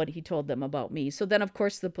don't know what he told them about me. So then, of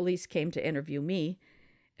course, the police came to interview me,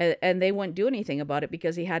 and they wouldn't do anything about it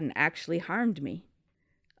because he hadn't actually harmed me.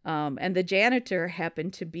 And the janitor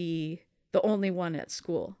happened to be the only one at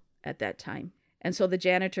school at that time. And so the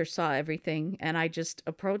janitor saw everything, and I just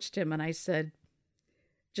approached him and I said,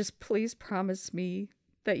 just please promise me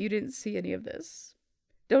that you didn't see any of this.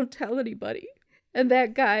 Don't tell anybody. And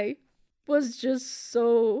that guy was just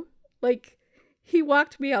so, he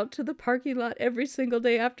walked me out to the parking lot every single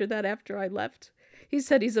day after that, after I left. He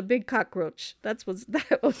said he's a big cockroach. That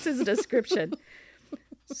was his description.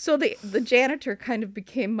 So the janitor kind of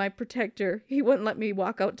became my protector. He wouldn't let me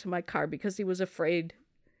walk out to my car because he was afraid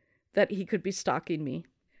that he could be stalking me.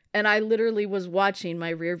 And I literally was watching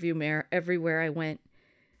my rearview mirror everywhere I went,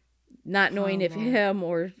 not knowing if him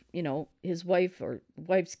or, his wife or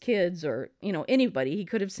wife's kids or, anybody, he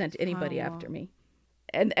could have sent anybody after me.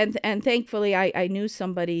 And thankfully I knew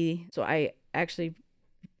somebody. So I actually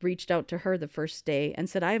reached out to her the first day and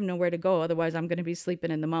said, I have nowhere to go. Otherwise I'm going to be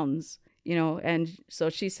sleeping in the mountains. And so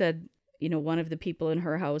she said, one of the people in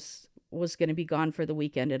her house was going to be gone for the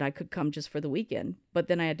weekend and I could come just for the weekend. But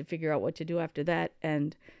then I had to figure out what to do after that.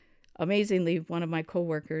 And amazingly, one of my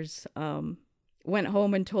coworkers went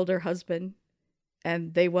home and told her husband,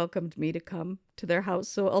 and they welcomed me to come to their house.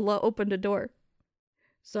 So Allah opened a door.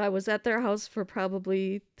 So I was at their house for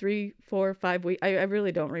probably 3, 4, 5 weeks. I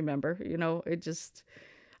really don't remember,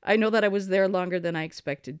 I know that I was there longer than I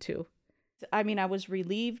expected to. I mean, I was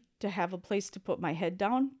relieved to have a place to put my head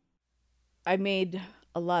down. I made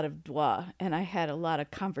a lot of dua and I had a lot of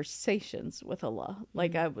conversations with Allah.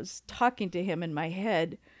 Like I was talking to him in my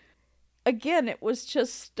head. Again, it was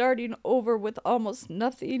just starting over with almost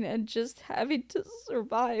nothing and just having to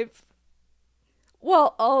survive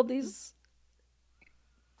while all these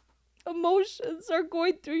emotions are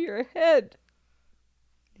going through your head.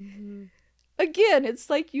 Mm-hmm. Again, it's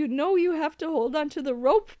like you have to hold on to the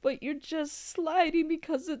rope, but you're just sliding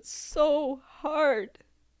because it's so hard.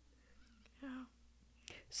 Yeah.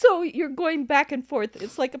 So you're going back and forth.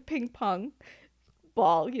 It's like a ping pong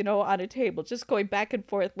ball, on a table, just going back and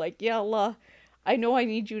forth like, ya Allah, I know I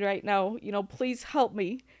need you right now. Please help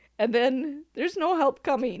me. And then there's no help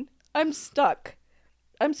coming. I'm stuck.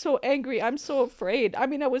 I'm so angry. I'm so afraid. I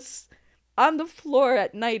mean, I was on the floor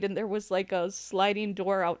at night and there was like a sliding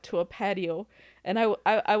door out to a patio. And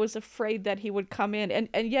I was afraid that he would come in.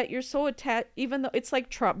 And yet you're so attached, even though it's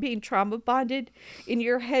like being trauma bonded in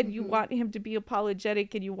your head, you want him to be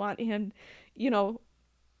apologetic and you want him,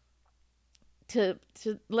 to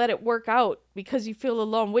let it work out because you feel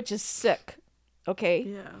alone, which is sick. Okay.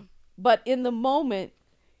 Yeah. But in the moment,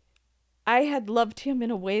 I had loved him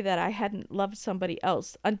in a way that I hadn't loved somebody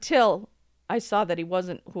else until I saw that he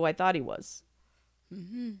wasn't who I thought he was.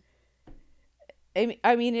 Mm-hmm.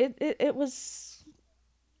 I mean, it was,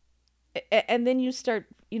 and then you start,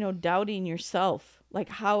 doubting yourself, like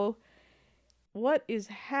what is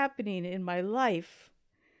happening in my life?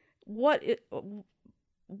 What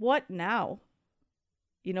now?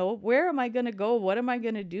 Where am I going to go? What am I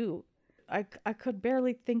going to do? I could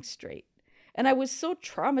barely think straight. And I was so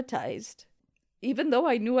traumatized. Even though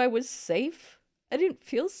I knew I was safe, I didn't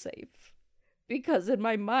feel safe. Because in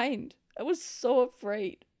my mind, I was so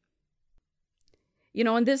afraid.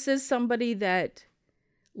 And this is somebody that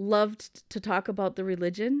loved to talk about the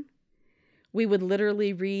religion. We would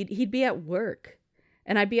literally read, he'd be at work,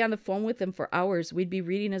 and I'd be on the phone with him for hours. We'd be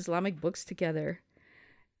reading Islamic books together.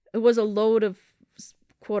 It was a load of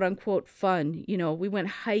quote unquote fun. We went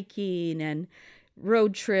hiking and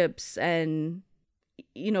road trips and,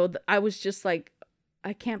 I was just like,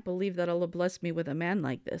 I can't believe that Allah blessed me with a man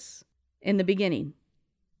like this in the beginning.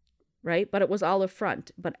 Right. But it was all a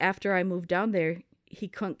front. But after I moved down there, he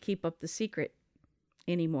couldn't keep up the secret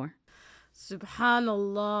anymore.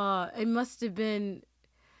 Subhanallah. It must have been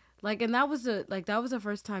like, and that was the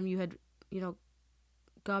first time you had,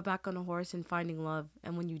 got back on a horse and finding love.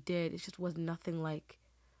 And when you did, it just was nothing like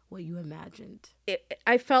what you imagined.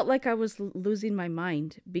 I felt like I was losing my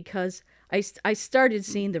mind because I started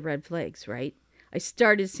seeing the red flags, right? I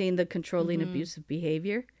started seeing the controlling, abusive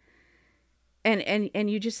behavior. And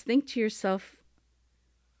you just think to yourself,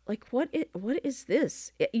 like, what is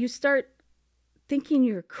this? You start thinking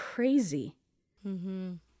you're crazy.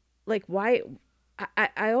 Like, why?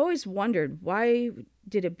 I always wondered, why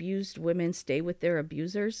did abused women stay with their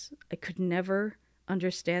abusers? I could never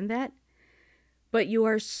understand that. But you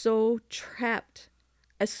are so trapped,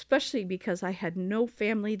 especially because I had no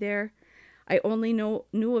family there. I only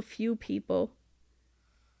knew a few people.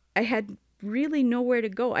 I had really nowhere to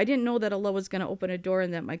go. I didn't know that Allah was going to open a door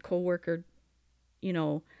and that my coworker,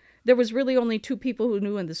 there was really only two people who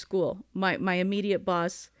knew in the school. My immediate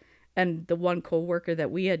boss and the one coworker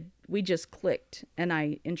that we just clicked, and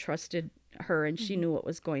I entrusted her, and she knew what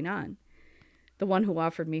was going on. The one who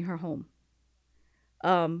offered me her home.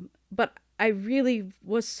 But I really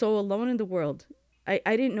was so alone in the world. I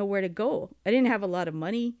didn't know where to go. I didn't have a lot of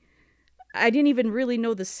money. I didn't even really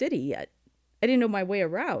know the city yet. I didn't know my way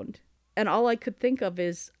around. And all I could think of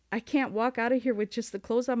is, I can't walk out of here with just the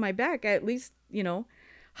clothes on my back. At least,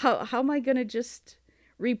 how am I going to just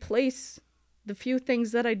replace the few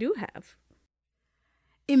things that I do have?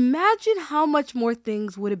 Imagine how much more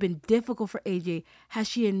things would have been difficult for AJ had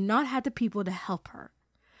she had not had the people to help her.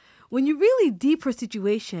 When you really deep her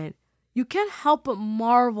situation, you can't help but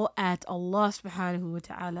marvel at Allah subhanahu wa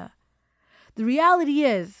ta'ala. The reality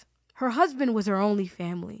is, her husband was her only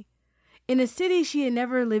family. In a city she had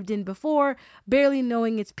never lived in before, barely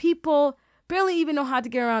knowing its people, barely even know how to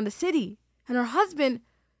get around the city. And her husband,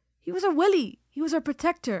 he was her wali, he was her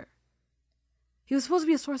protector. He was supposed to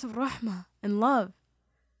be a source of rahmah and love.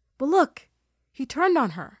 But look, he turned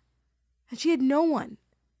on her, and she had no one.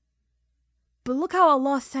 But look how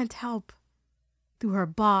Allah sent help. Through her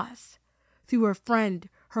boss, through her friend,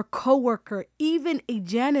 her co-worker, even a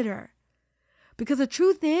janitor. Because the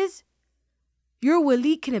truth is, your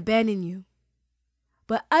wali can abandon you.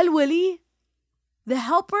 But al-wali, the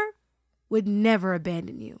helper, would never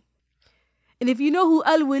abandon you. And if you know who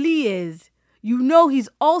al-wali is, you know he's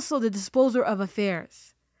also the disposer of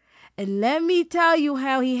affairs. And let me tell you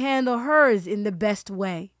how he handled hers in the best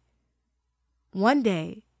way. One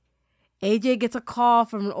day, AJ gets a call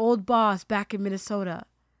from an old boss back in Minnesota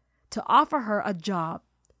to offer her a job,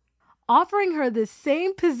 offering her the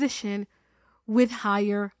same position with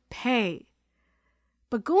higher pay.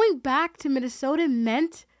 But going back to Minnesota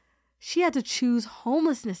meant she had to choose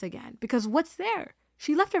homelessness again, because what's there?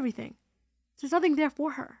 She left everything. There's nothing there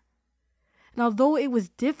for her. And although it was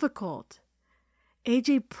difficult,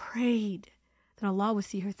 AJ prayed that Allah would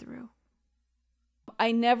see her through.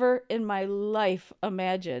 I never in my life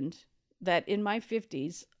imagined that in my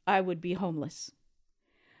 50s I would be homeless.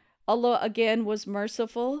 Allah again was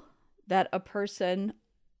merciful that a person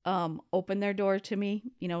opened their door to me,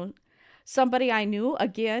 somebody I knew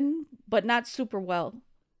again, but not super well,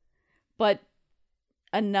 but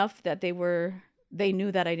enough that they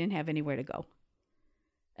knew that I didn't have anywhere to go,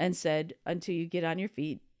 and said, until you get on your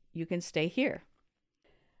feet, you can stay here.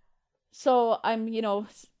 So I'm,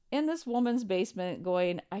 in this woman's basement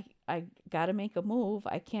going, I got to make a move.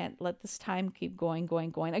 I can't let this time keep going.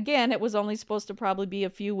 Again, it was only supposed to probably be a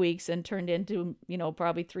few weeks and turned into,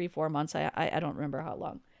 probably 3-4 months. I don't remember how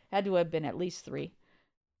long. Had to have been at least 3.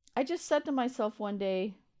 I just said to myself one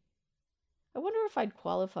day, I wonder if I'd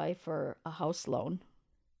qualify for a house loan.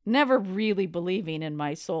 Never really believing in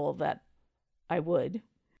my soul that I would.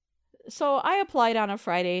 So I applied on a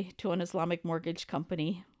Friday to an Islamic mortgage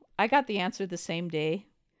company. I got the answer the same day.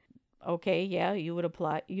 Okay, yeah, you would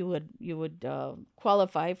apply. You would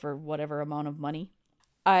qualify for whatever amount of money.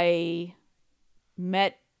 I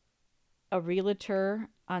met a realtor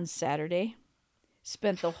on Saturday.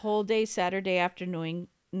 Spent the whole day Saturday afternoon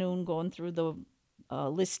going through the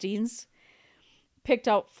listings. Picked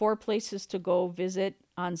out 4 places to go visit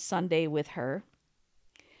on Sunday with her.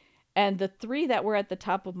 And the 3 that were at the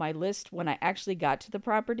top of my list, when I actually got to the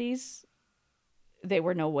properties, they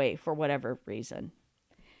were no way for whatever reason.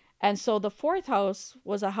 And so the 4th house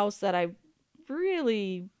was a house that I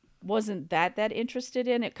really wasn't that interested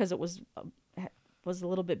in it, because it was a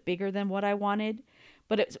little bit bigger than what I wanted,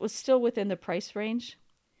 but it was still within the price range.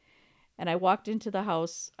 And I walked into the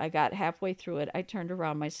house. I got halfway through it. I turned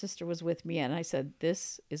around. My sister was with me, and I said,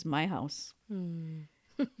 "This is my house."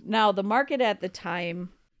 Now, the market at the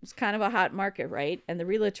time was kind of a hot market, right? And the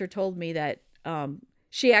realtor told me that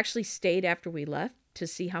she actually stayed after we left. to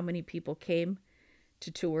see how many people came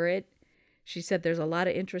to tour it. She said, there's a lot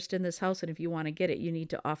of interest in this house, and if you want to get it, you need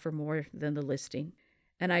to offer more than the listing.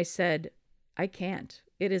 And I said, I can't.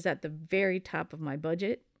 It is at the very top of my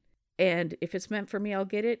budget. And if it's meant for me, I'll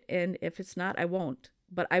get it. And if it's not, I won't.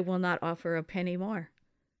 But I will not offer a penny more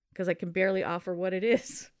because I can barely offer what it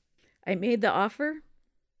is. I made the offer.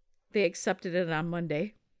 They accepted it on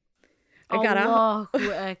Monday.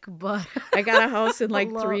 Allahu Akbar. I got a house in like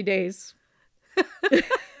 3 days.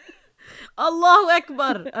 Allahu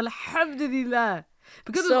Akbar. Alhamdulillah.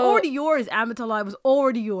 Because it was already yours, Amatullah. It was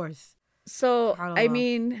already yours. So, I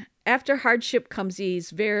mean, after hardship comes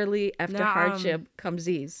ease. Verily, after hardship comes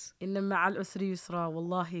ease. Inna ma'al usri yusra,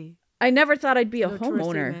 wallahi. I never thought I'd be a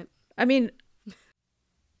homeowner. I mean,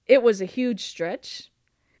 it was a huge stretch.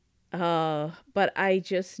 But I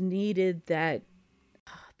just needed that,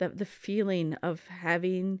 the feeling of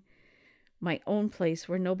having my own place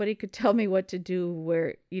where nobody could tell me what to do,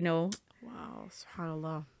 where, you know. Wow,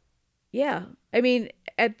 subhanAllah. Yeah. I mean,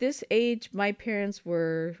 at this age, my parents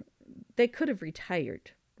they could have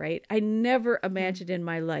retired, right? I never imagined in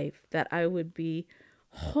my life that I would be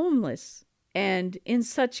homeless and in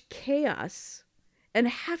such chaos and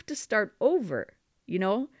have to start over, you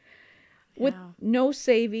know, with no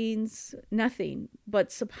savings, nothing. But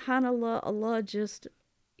subhanAllah, Allah just,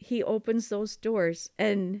 He opens those doors.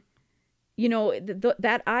 And, you know,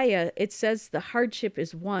 that ayah, it says the hardship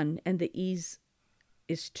is 1 and the ease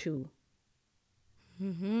is 2.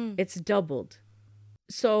 Mm-hmm. It's doubled.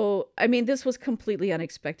 So, I mean, this was completely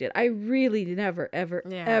unexpected. I really never, ever,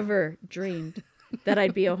 ever dreamed that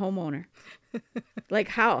I'd be a homeowner. Like,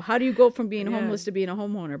 how? How do you go from being homeless to being a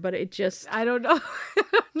homeowner? But it just... I don't know.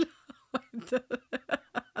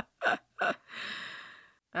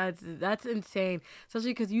 That's insane.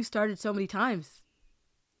 Especially because you started so many times.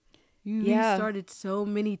 You started so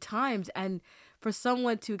many times. And for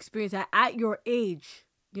someone to experience that at your age,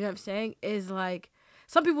 you know what I'm saying, is like...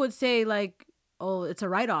 Some people would say, like, oh, it's a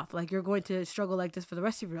write-off. Like, you're going to struggle like this for the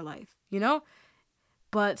rest of your life, you know?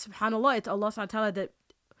 But subhanAllah, it's Allah subhanahu wa ta'ala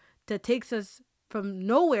that takes us from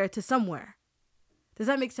nowhere to somewhere. Does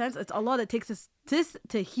that make sense? It's Allah that takes us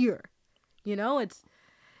to here. You know, it's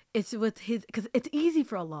with His, because it's easy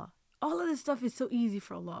for Allah. All of this stuff is so easy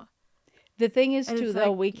for Allah. The thing is, too,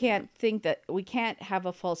 though, we can't think that we can't have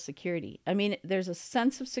a false security. I mean, there's a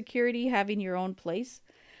sense of security having your own place,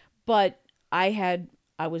 but I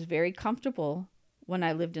was very comfortable when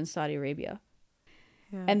I lived in Saudi Arabia.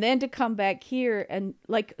 Yeah. And then to come back here and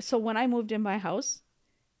so when I moved in my house,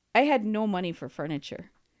 I had no money for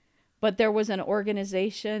furniture, but there was an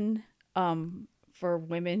organization for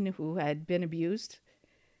women who had been abused.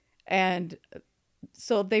 And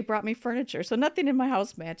so they brought me furniture. So nothing in my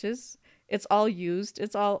house matches. It's all used.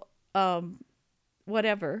 It's all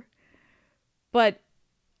whatever. But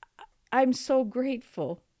I'm so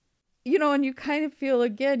grateful. You know, and you kind of feel,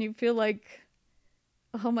 again, you feel like,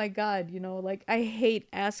 oh my God, you know, like I hate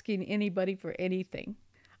asking anybody for anything.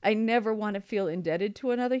 I never want to feel indebted to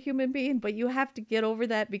another human being, but you have to get over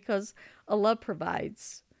that because Allah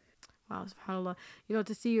provides. Wow, subhanAllah. You know,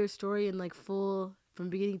 to see your story in like full, from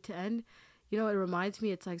beginning to end, you know, it reminds me,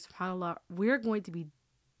 it's like, subhanAllah, we're going to be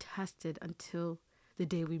tested until the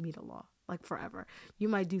day we meet Allah, like forever. You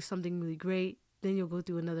might do something really great, then you'll go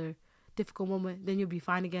through another difficult moment, then you'll be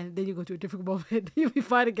fine again, then you go through a difficult moment, then you'll be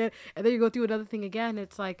fine again, and then you go through another thing again.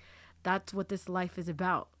 It's like, that's what this life is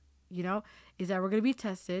about, you know, is that we're going to be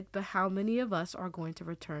tested, but how many of us are going to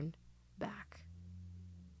return back?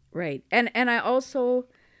 Right. And I also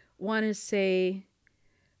want to say,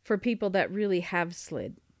 for people that really have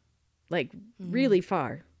slid, like really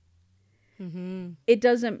far, it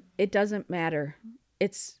doesn't matter.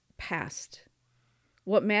 It's past.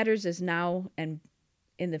 What matters is now and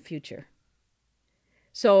in the future.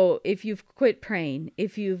 So if you've quit praying,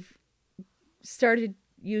 if you've started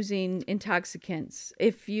using intoxicants,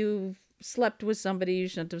 if you've slept with somebody you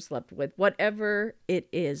shouldn't have slept with, whatever it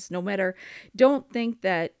is, no matter, don't think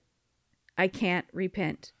that I can't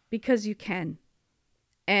repent, because you can.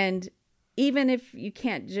 And even if you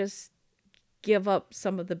can't just give up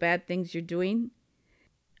some of the bad things you're doing,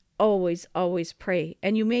 always, always pray.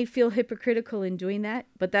 And you may feel hypocritical in doing that,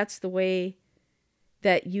 but that's the way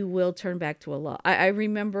that you will turn back to Allah. I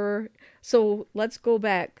remember, so let's go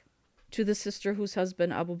back to the sister whose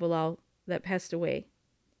husband, Abu Bilal, that passed away.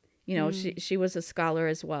 You know, she was a scholar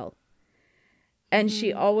as well. And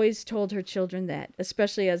she always told her children that,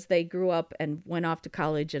 especially as they grew up and went off to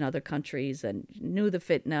college in other countries and knew the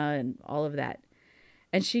fitna and all of that.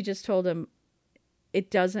 And she just told them, it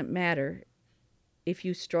doesn't matter if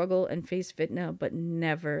you struggle and face fitna, but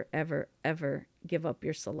never, ever, ever give up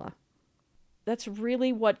your salah. that's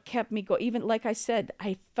really what kept me going. Even like I said,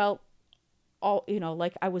 I felt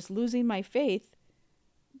like I was losing my faith,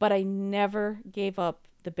 but I never gave up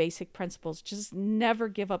the basic principles. Just never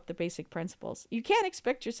give up the basic principles. You can't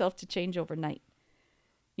expect yourself to change overnight.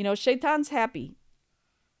 Shaitan's happy.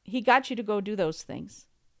 He got you to go do those things.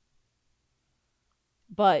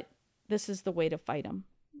 But this is the way to fight him.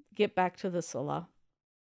 Get back to the salah.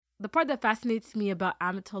 The part that fascinates me about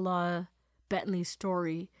Amatullah Bentley's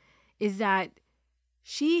story is that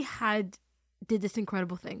she did this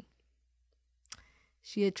incredible thing.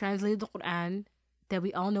 She had translated the Quran that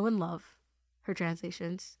we all know and love, her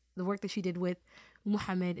translations, the work that she did with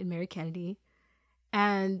Muhammad and Mary Kennedy.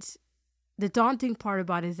 And the daunting part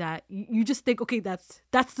about it is that you just think, okay, that's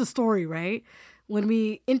the story, right? When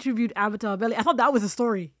we interviewed Amatullah Bentley, I thought that was the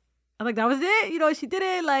story. I think that was it. She did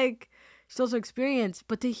it, she told her experience.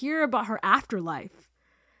 But to hear about her afterlife,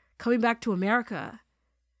 coming back to America,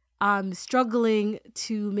 struggling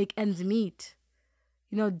to make ends meet,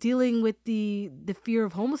 dealing with the fear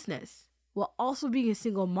of homelessness while also being a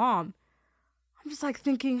single mom. I'm just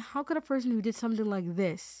thinking, how could a person who did something like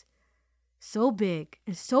this, so big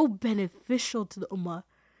and so beneficial to the ummah,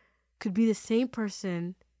 could be the same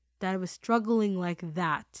person that was struggling like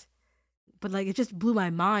that? But it just blew my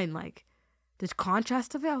mind. The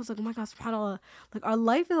contrast of it, I was like, oh my God, subhanAllah, our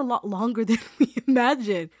life is a lot longer than we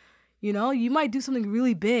imagine. You might do something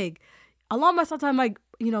really big. Allah might,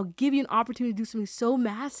 give you an opportunity to do something so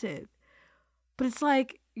massive. But it's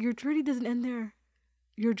your journey doesn't end there.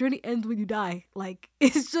 Your journey ends when you die.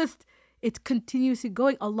 It's continuously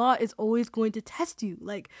going. Allah is always going to test you.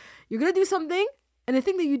 You're going to do something, and the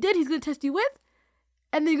thing that you did, He's going to test you with.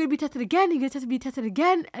 And then you're going to be tested again. You're going to be tested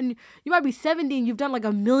again. And you might be 70 and you've done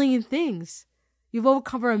 1 million things. You've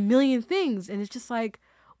overcome 1 million things. And it's just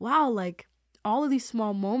wow, all of these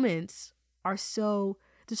small moments are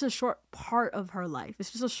just a short part of her life.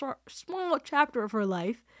 It's just a small chapter of her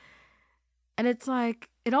life. And it's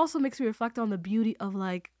it also makes me reflect on the beauty of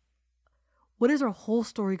what is her whole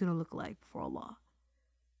story going to look like for Allah?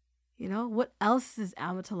 What else is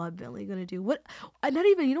Amatullah Bentley going to do? Not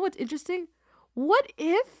even, what's interesting? What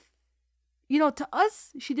if, to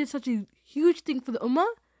us, she did such a huge thing for the ummah,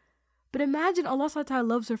 but imagine Allah subhanahu wa ta'ala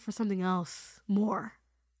loves her for something else more.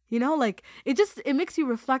 It makes you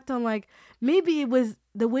reflect on maybe it was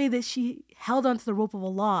the way that she held onto the rope of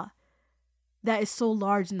Allah that is so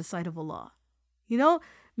large in the sight of Allah.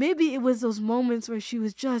 Maybe it was those moments where she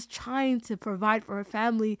was just trying to provide for her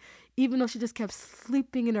family, even though she just kept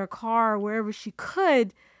sleeping in her car wherever she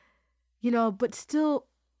could, but still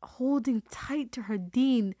holding tight to her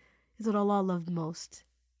deen is what Allah loved most.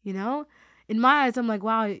 In my eyes, I'm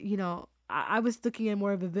wow, I was looking at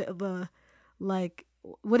more of a bit of a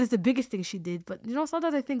what is the biggest thing she did? But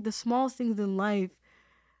sometimes I think the smallest things in life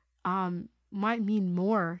might mean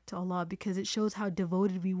more to Allah because it shows how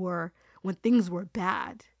devoted we were when things were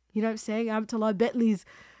bad. You know what I'm saying? Amatullah Bentley's,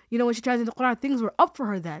 when she translated the Quran, things were up for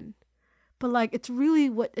her then. But it's really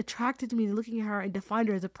what attracted me to looking at her and defined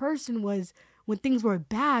her as a person was when things were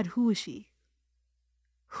bad, who was she?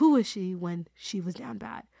 Who was she when she was down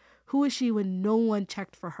bad? Who was she when no one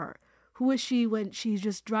checked for her? Who was she when she's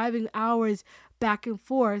just driving hours back and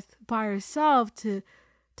forth by herself to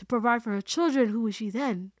provide for her children? Who was she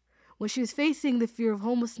then? When she was facing the fear of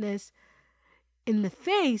homelessness in the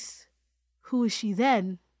face, who was she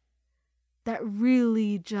then? That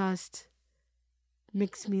really just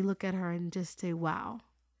makes me look at her and just say, wow.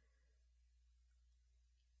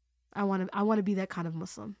 I want to be that kind of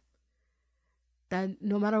Muslim. That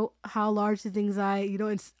no matter how large the things I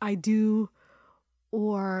do,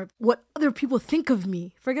 or what other people think of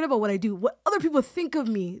me, forget about what I do, what other people think of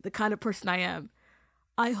me, the kind of person I am.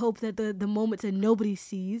 I hope that the moments that nobody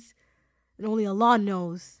sees and only Allah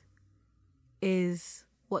knows is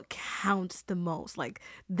what counts the most.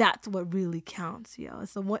 That's what really counts, yo.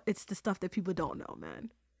 It's the stuff that people don't know,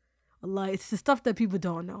 man. Allah, it's the stuff that people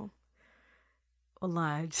don't know.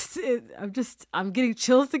 Allah, I'm getting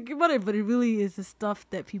chills thinking about it, but it really is the stuff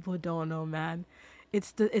that people don't know, man.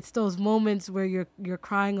 It's those moments where you're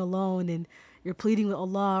crying alone and you're pleading with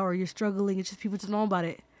Allah or you're struggling. It's just people just know about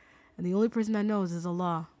it, and the only person that knows is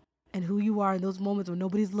Allah. And who you are in those moments when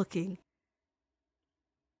nobody's looking,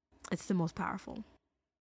 it's the most powerful.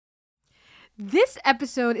 This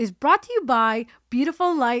episode is brought to you by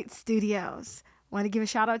Beautiful Light Studios. I want to give a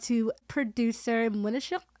shout out to producer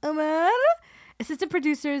Munashik Umar, assistant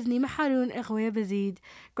producers Nima Haroun and Khawaya Bazid,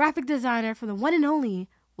 graphic designer for the one and only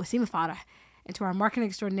Wasima Farah, and to our marketing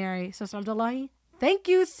extraordinary, Sasra Abdullahi. Thank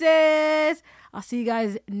you, sis. I'll see you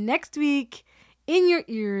guys next week in your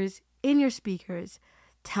ears, in your speakers,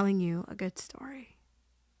 telling you a good story.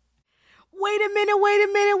 Wait a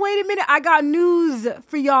minute. I got news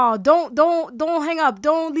for y'all. Don't hang up.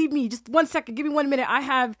 Don't leave me. Just 1 second. Give me 1 minute. I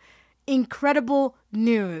have incredible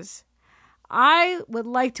news. I would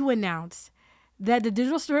like to announce that the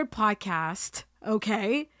Digital Story Podcast,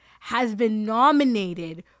 okay, has been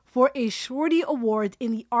nominated for a Shorty Award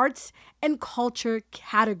in the Arts and Culture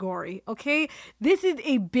category, okay? This is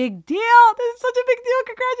a big deal. This is such a big deal.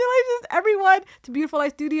 Congratulations, everyone, to Beautiful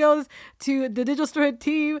Life Studios, to the Digital Story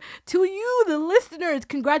team, to you, the listeners.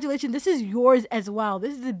 Congratulations. This is yours as well.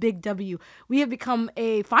 This is a big W. We have become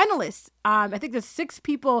a finalist. I think there's 6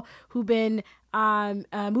 people who've been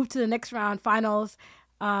moved to the next round, finals,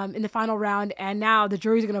 in the final round, and now the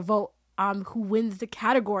jury's going to vote who wins the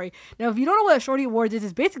category. Now, if you don't know what a Shorty Awards is,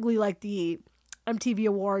 it's basically like the MTV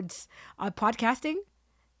Awards podcasting,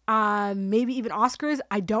 maybe even Oscars.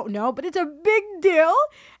 I don't know, but it's a big deal.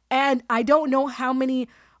 And I don't know how many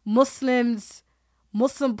Muslim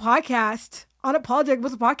podcast, unapologetic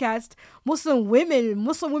Muslim podcast, Muslim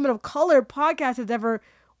women of color podcast has ever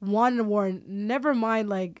won an award, never mind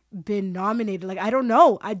like been nominated. Like I don't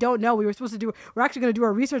know. We're actually going to do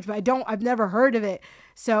our research, but I've never heard of it.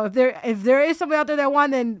 So if there is somebody out there that won,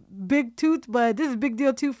 then big toot, but this is a big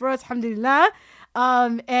deal too for us, alhamdulillah.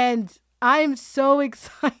 And I'm so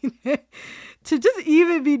excited to just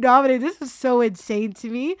even be nominated. This is so insane to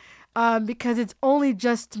me, because it's only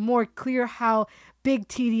just more clear how big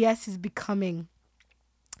TDS is becoming,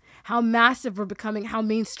 how massive we're becoming, how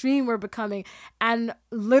mainstream we're becoming. And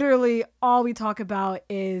literally all we talk about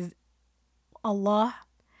is Allah,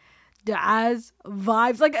 du'as,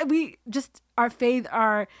 vibes. Like we just, our faith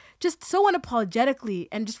are just so unapologetically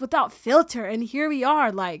and just without filter. And here we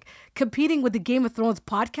are like competing with the Game of Thrones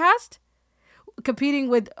podcast, competing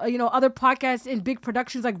with, other podcasts in big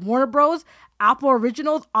productions like Warner Bros, Apple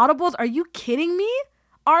Originals, Audibles. Are you kidding me?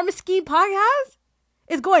 Our Mesquite podcast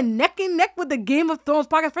is going neck and neck with the Game of Thrones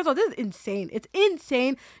podcast. First of all, this is insane. It's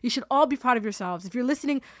insane. You should all be proud of yourselves. If you're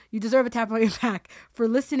listening, you deserve a tap on your back for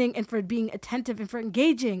listening and for being attentive and for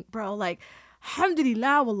engaging, bro. Like,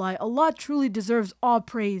 alhamdulillah, wallahi, Allah truly deserves all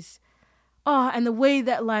praise. And the way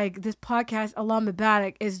that like this podcast, Allah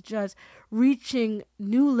Mubarak, is just reaching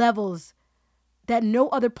new levels that no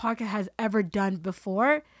other podcast has ever done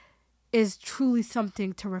before is truly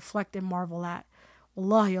something to reflect and marvel at.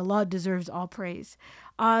 Wallahi, Allah deserves all praise.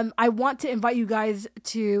 I want to invite you guys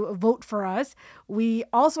to vote for us. We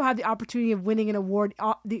also have the opportunity of winning an award.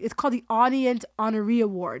 It's called the Audience Honoree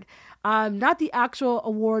Award. Not the actual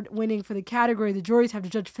award winning for the category. The juries have to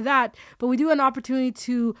judge for that. But we do have an opportunity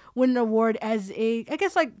to win an award as a, I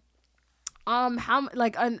guess like, how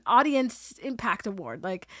like an audience impact award,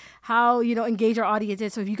 like how engage our audience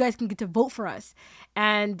is. So if you guys can get to vote for us,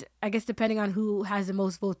 and I guess depending on who has the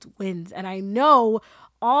most votes wins. And I know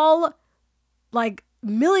all like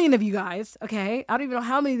million of you guys, okay, I don't even know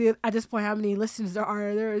how many at this point, how many listeners there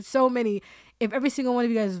are. There are so many. If every single one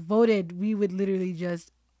of you guys voted, we would literally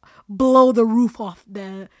just blow the roof off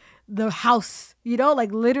the house,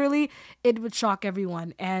 like literally it would shock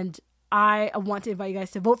everyone. And I want to invite you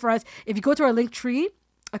guys to vote for us. If you go to our link tree,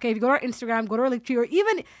 okay, if you go to our Instagram, go to our link tree, or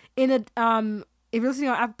even in if you're listening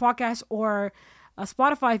on Apple Podcasts or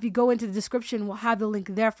Spotify, if you go into the description, we'll have the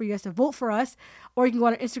link there for you guys to vote for us. Or you can go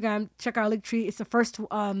on our Instagram, check our link tree. It's the first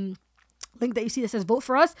link that you see that says vote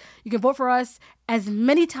for us. You can vote for us as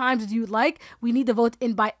many times as you would like. We need the votes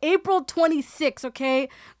in by April 26th, okay?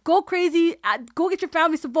 Go crazy. Go get your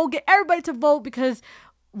families to vote. Get everybody to vote, because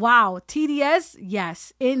wow, TDS,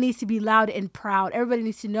 yes, it needs to be loud and proud. Everybody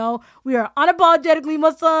needs to know we are unapologetically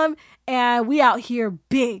Muslim and we out here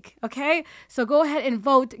big, okay? So go ahead and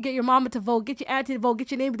vote. Get your mama to vote. Get your auntie to vote.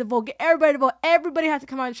 Get your neighbor to vote. Get everybody to vote. Everybody has to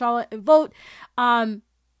come out, inshallah, and vote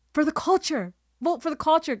for the culture. Vote for the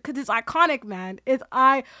culture, because it's iconic, man. It's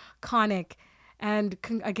iconic. And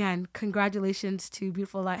again, congratulations to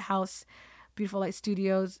Beautiful Lighthouse, Beautiful Light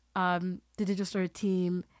Studios, the Digital Story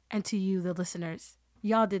team, and to you, the listeners.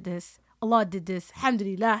 Y'all did this. Allah did this.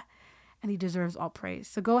 Alhamdulillah. And he deserves all praise.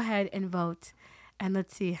 So go ahead and vote. And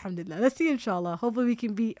let's see. Alhamdulillah. Let's see, inshallah. Hopefully we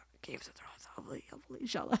can beat Games of Thrones. Hopefully,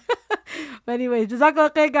 inshallah. But anyways,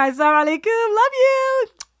 Jazakallah khair, guys. Assalamu alaikum. Love you.